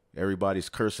 Everybody's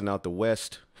cursing out the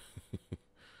West.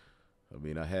 I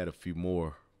mean, I had a few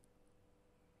more.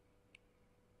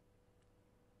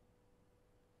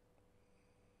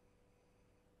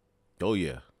 Oh,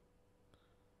 yeah.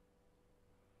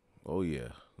 Oh, yeah.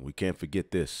 We can't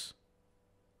forget this.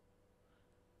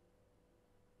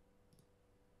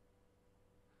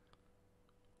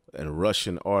 And a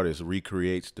Russian artist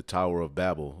recreates the Tower of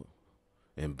Babel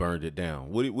and burned it down.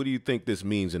 What do you think this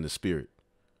means in the spirit?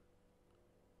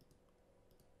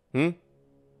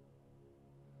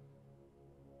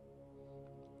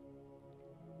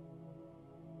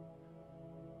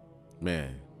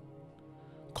 Man.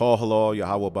 Call halal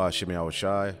Yahweh Ba'Shem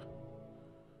Yahushai.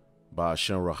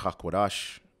 Ba'Shem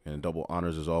Rachakwadash. And double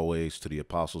honors as always to the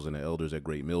apostles and the elders at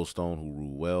Great Millstone who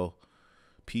rule well.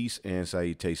 Peace and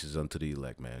salutations unto the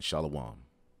elect, man. Shalom.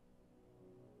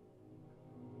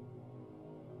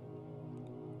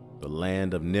 The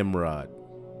land of Nimrod.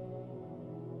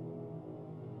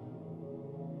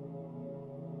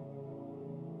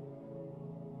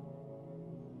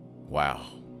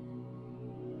 Wow.